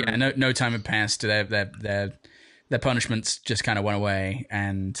 So. Yeah, no time had passed. Their punishments just kind of went away,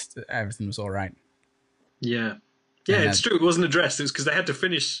 and everything was all right. Yeah. Yeah, it's true. It wasn't addressed. It was because they had to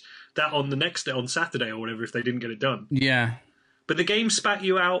finish that on the next day, on Saturday or whatever, if they didn't get it done. Yeah. But the game spat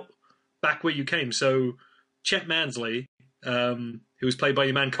you out back where you came, so... Chet Mansley, who was played by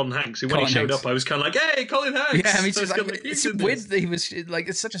your man Colin Hanks, who when he showed up, I was kind of like, "Hey, Colin Hanks!" Yeah, I mean, it's weird that he was like,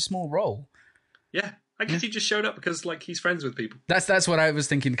 it's such a small role. Yeah, I guess he just showed up because like he's friends with people. That's what I was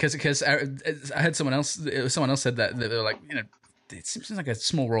thinking because I heard someone else said that they were like, it seems like a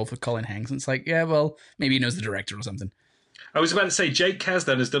small role for Colin Hanks, and it's like, yeah, well, maybe he knows the director or something. I was about to say Jake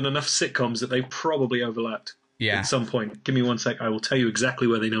Kasdan has done enough sitcoms that they've probably overlapped. Yeah, at some point. Give me 1 sec. I will tell you exactly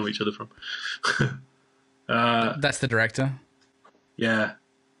where they know each other from. That's the director. Yeah.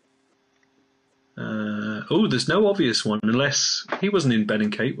 There's no obvious one, unless he wasn't in Ben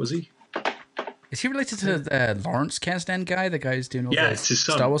and Kate, was he? Is he related to the Lawrence Kasdan guy? The guy who's doing all the it's his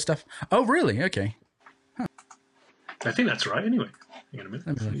son. Star Wars stuff? Oh, really? Okay. Huh. I think that's right, anyway. Hang on a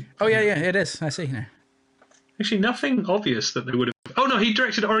minute. Oh, yeah, it is. I see now. Actually, nothing obvious that they would have... Oh, no, he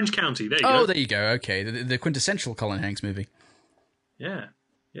directed Orange County. There you go. Oh, there you go. Okay. The quintessential Colin Hanks movie. Yeah.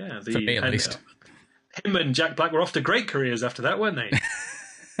 Yeah. For me, at least. Him and Jack Black were off to great careers after that, weren't they?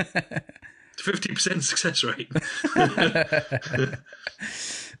 50% success rate.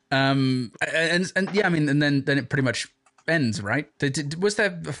 And yeah, I mean, and then it pretty much ends, right? Was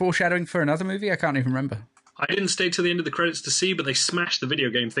there a foreshadowing for another movie? I can't even remember. I didn't stay till the end of the credits to see, but they smashed the video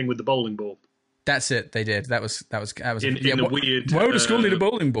game thing with the bowling ball. That's it. They did. That was in the weird. Why would a school need a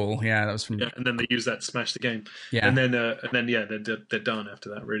bowling ball? Yeah, that was from. Yeah, and then they use that to smash the game. Yeah, and then they're done after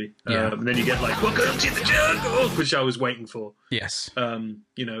that. Really. Yeah. And then you get like "Welcome to the Jungle," which I was waiting for. Yes.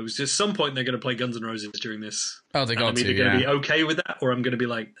 It was just some point they're going to play Guns N' Roses during this. Oh, they got I'm either going to be okay with that, or I'm going to be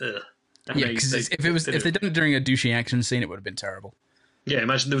like, ugh. Yeah, because if they'd done it during a douchey action scene, it would have been terrible. Yeah,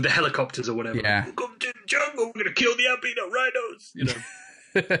 imagine the helicopters or whatever. Yeah. Welcome to the jungle. We're going to kill the albino rhinos.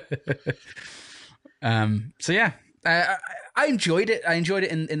 So yeah, I enjoyed it. I enjoyed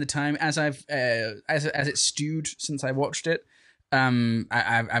it in the time as I've as it stewed since I watched it. I'm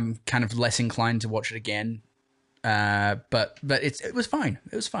kind of less inclined to watch it again. But it was fine.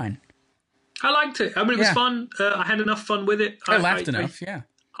 It was fine. I liked it. I mean, it was fun. I had enough fun with it. I laughed enough, yeah.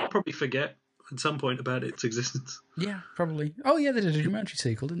 I'll probably forget at some point about its existence. Yeah, probably. Oh, yeah, they did a Jumanji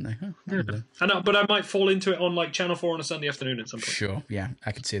sequel, didn't they? Huh, yeah. I know, but I might fall into it on like Channel 4 on a Sunday afternoon at some point. Sure, yeah,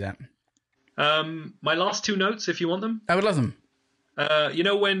 I could see that. My last 2 notes, if you want them. I would love them. You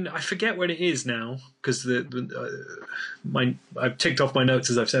know, when I forget when it is now because I've ticked off my notes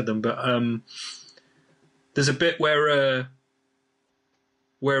as I've said them, but there's a bit where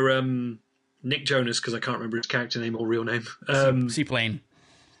Nick Jonas, because I can't remember his character name or real name, Seaplane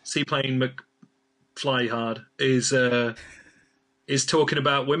McFlyhard is talking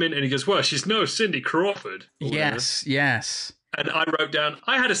about women, and he goes, "Well, she's no Cindy Crawford." Yes, yes. And I wrote down,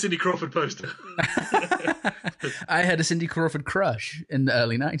 I had a Cindy Crawford poster. I had a Cindy Crawford crush in the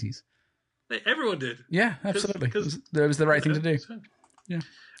early 90s. Everyone did. Yeah, absolutely. That was the right thing to do. Yeah.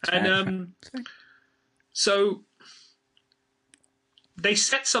 And so they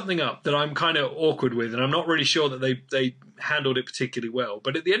set something up that I'm kind of awkward with, and I'm not really sure that they handled it particularly well.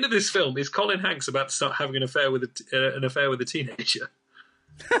 But at the end of this film, is Colin Hanks about to start having an affair with a teenager?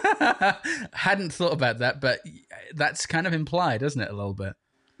 Hadn't thought about that, but that's kind of implied, isn't it? A little bit. A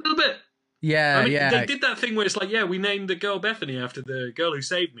little bit. Yeah, I mean, yeah. They did that thing where it's like, yeah, we named the girl Bethany after the girl who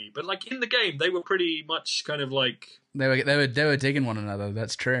saved me, but like in the game, they were pretty much kind of like they were digging one another.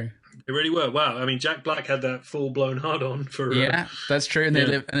 That's true. They really were. Wow. I mean, Jack Black had that full blown hard on for. Yeah, that's true. And they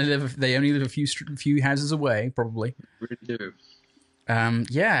only live a few houses away, probably. Really do.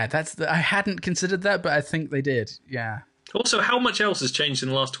 Yeah, I hadn't considered that, but I think they did. Yeah. Also, how much else has changed in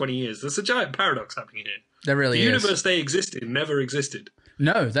the last 20 years? There's a giant paradox happening here. There really is. The is. universe they existed never existed.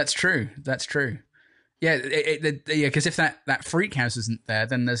 No, that's true. That's true. Yeah, because if that freak house isn't there,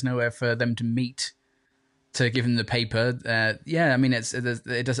 then there's nowhere for them to meet to give them the paper. Yeah, I mean,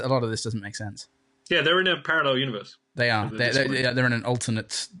 it does. A lot of this doesn't make sense. Yeah, they're in a parallel universe. They are. They're in an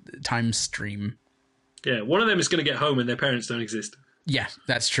alternate time stream. Yeah, one of them is going to get home and their parents don't exist. Yeah,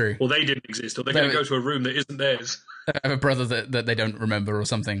 that's true. Or they didn't exist, or they're going to go to a room that isn't theirs. They have a brother that they don't remember or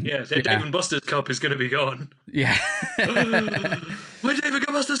something. Yeah, their Dave and Buster's cup is going to be gone. Yeah. Where'd Dave get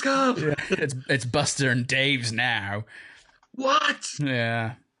Buster's cup? Yeah. It's Buster and Dave's now. What?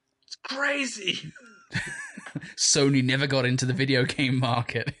 Yeah. It's crazy. Sony never got into the video game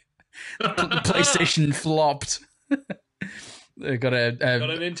market. The PlayStation flopped. They got a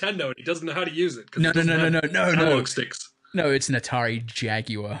Nintendo and he doesn't know how to use it. No. Analog sticks. No, it's an Atari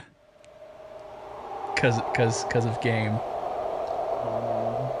Jaguar. Because of game.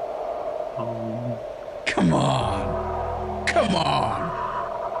 Come on.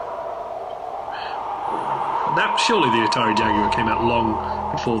 That surely the Atari Jaguar came out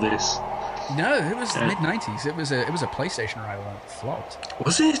long before this. No, it was the mid-90s. It was a PlayStation rival that flopped.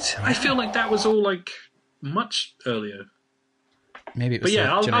 Was it? Yeah. I feel like that was all like much earlier. Maybe it was. But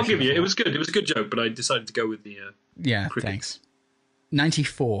yeah, I'll give you. It was good. It was a good joke, but I decided to go with the. Yeah, thanks.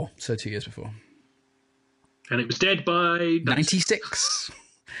 94, so 2 years before. And it was dead by 96.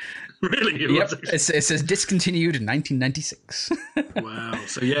 Really? Yep. It says discontinued in 1996. Wow.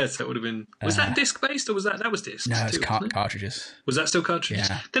 So yes, that would have been. Was that disc based or was that was disc? No, it's cartridges. Was that still cartridges?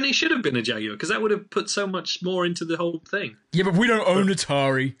 Yeah. Then it should have been a Jaguar because that would have put so much more into the whole thing. Yeah, but we don't own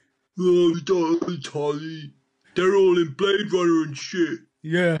Atari. Oh, we don't own Atari. They're all in Blade Runner and shit.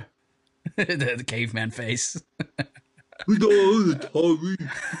 Yeah. the caveman face. We don't own Atari.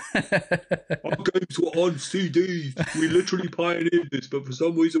 Our games were on CDs. We literally pioneered this, but for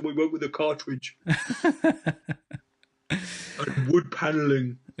some reason we went with a cartridge. And wood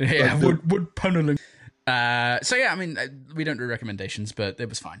paneling. Yeah, wood paneling. So yeah, I mean, we don't do recommendations, but it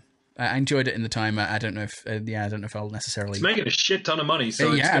was fine. I enjoyed it in the time. I don't know if, I don't know if I'll necessarily. It's making a shit ton of money,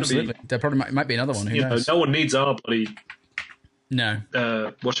 so yeah, absolutely. There probably might be another one. Who knows? No one needs our bloody. No.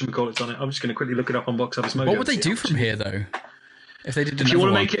 What should we call it on it? I'm just going to quickly look it up on Box Office Mojo. What would they do from here, though? If they did, if you want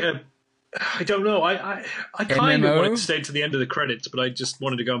to make it I don't know. I kind of wanted to stay to the end of the credits, but I just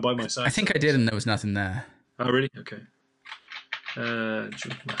wanted to go and buy my side. I think I did, and there was nothing there. Oh, really? Okay.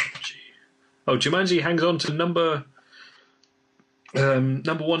 Jumanji. Oh, Jumanji hangs on to number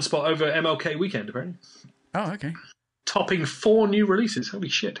one spot over MLK Weekend, apparently. Oh, okay. Topping 4 new releases. Holy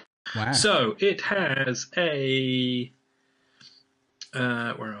shit. Wow. So it has a.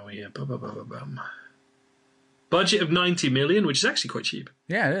 Where are we here? Budget of 90 million, which is actually quite cheap.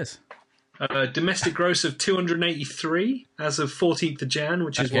 Yeah, it is. Domestic gross of 283 as of 14th of Jan,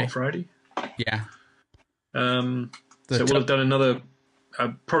 which is what, Friday? Yeah. So we'll have done another.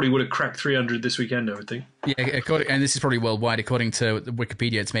 Probably would have cracked 300 this weekend, I would think. Yeah, and this is probably worldwide. According to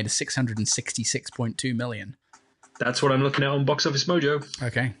Wikipedia, it's made a 666.2 million. That's what I'm looking at on Box Office Mojo.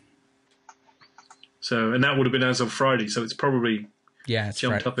 Okay. So, and that would have been as of Friday, so it's probably it's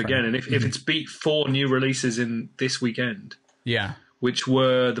jumped up again. And if it's beat 4 new releases in this weekend, which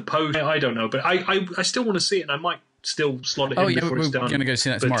were the post, I don't know, but I still want to see it, and I might still slot it in before it's done. We're going to go see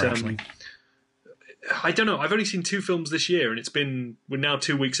that tomorrow, actually. I don't know. I've only seen 2 films this year, and we're now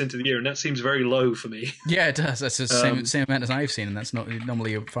 2 weeks into the year, and that seems very low for me. Yeah, it does. That's the same amount as I've seen, and that's not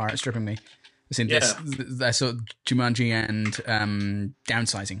normally far outstripping me. I've seen this. I saw Jumanji and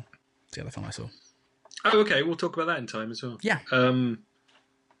Downsizing. That's the other film I saw. Oh, okay. We'll talk about that in time as well. Yeah.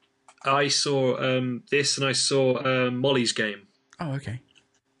 I saw this, and I saw Molly's Game. Oh, okay.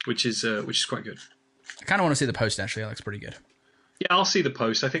 Which is quite good. I kind of want to see the post, actually. That looks pretty good. Yeah, I'll see the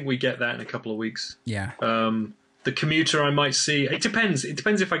post. I think we get that in a couple of weeks. Yeah. The Commuter I might see. It depends. It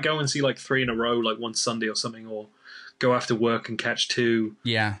depends if I go and see like 3 in a row, like one Sunday or something, or go after work and catch 2.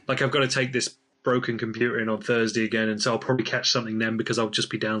 Yeah. Like I've got to take this broken computer in on Thursday again, and so I'll probably catch something then because I'll just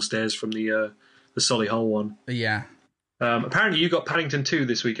be downstairs from the Solihull one. Yeah. Apparently you got Paddington 2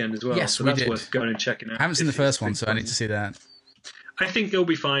 this weekend as well. Yes, so we that's did. worth going and checking out. I haven't seen the first one, so I need to see that. I think it'll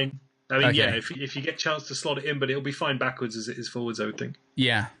be fine. I mean, Okay. yeah, if you get a chance to slot it in, but it'll be fine backwards as it is forwards, I would think.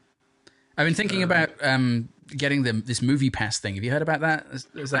 Yeah. I've been thinking about getting this movie pass thing. Have you heard about that?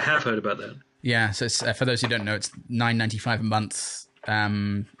 Is that... I have heard about that. Yeah, so it's, for those who don't know, it's $9.95 a month,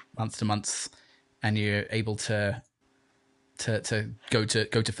 month to month, and you're able to go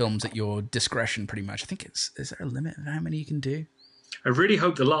to films at your discretion, pretty much. I think is there a limit of how many you can do? I really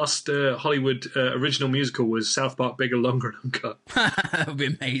hope the last Hollywood original musical was South Park Bigger, Longer, and Uncut. That would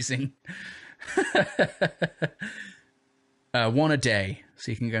be amazing. One a day,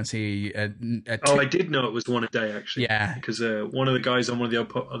 so you can go and see. I did know it was one a day, actually. Yeah, because one of the guys on one of the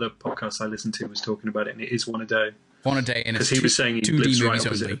other podcasts I listened to was talking about it, and it is one a day. One a day, and because he was saying he 2D lives right movies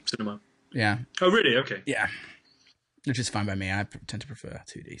opposite only. a cinema. Yeah. Oh, really? Okay. Yeah. Which is fine by me. I tend to prefer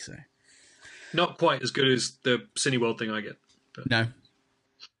 2D, so. Not quite as good as the Cineworld thing I get. But, no.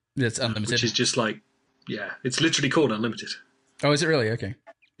 It's unlimited. Which is just like, yeah, it's literally called Unlimited. Oh, is it really? Okay.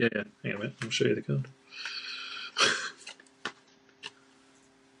 Yeah. Hang on a minute. I'll show you the code.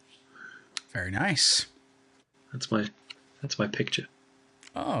 Very nice. That's my picture.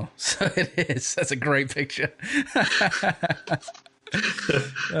 Oh, so it is. That's a great picture.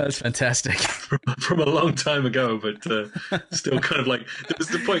 That's fantastic. From a long time ago, but still kind of like, that was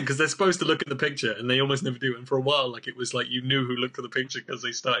the point, because they're supposed to look at the picture, and they almost never do. And for a while, like, it was like you knew who looked at the picture because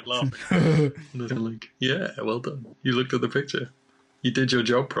they started laughing. And I was like, yeah, well done. You looked at the picture. You did your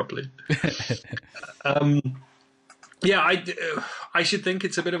job properly. Yeah, I should think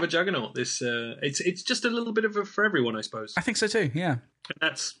it's a bit of a juggernaut. This it's just a little bit of a for everyone, I suppose. I think so too. Yeah,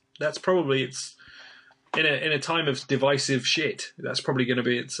 and that's probably it's in a time of divisive shit. That's probably going to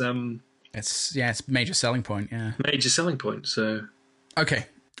be its major selling point. Yeah, major selling point. So okay,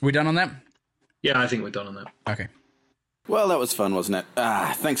 we done on that? Yeah, I think we're done on that. Okay. Well, that was fun, wasn't it?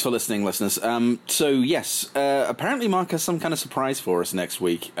 Thanks for listening, listeners. So yes, apparently Mark has some kind of surprise for us next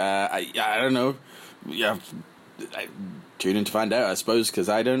week. I don't know. Yeah. Tune in to find out, I suppose, because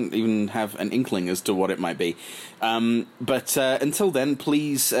I don't even have an inkling as to what it might be. But until then,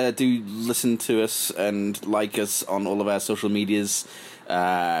 please do listen to us and like us on all of our social medias.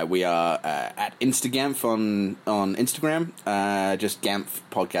 We are at Instagamf on Instagram. Just Gamf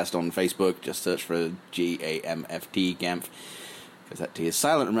Podcast on Facebook. Just search for GAMFT Gamf, because that T is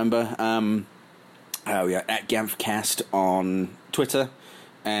silent, remember. We are at Gamfcast on Twitter,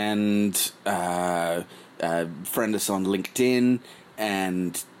 and friend us on LinkedIn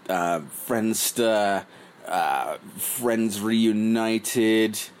and Friendster, Friends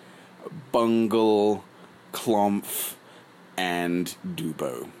Reunited, Bungle, Clomph, and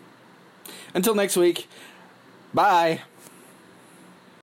Dubo. Until next week, bye!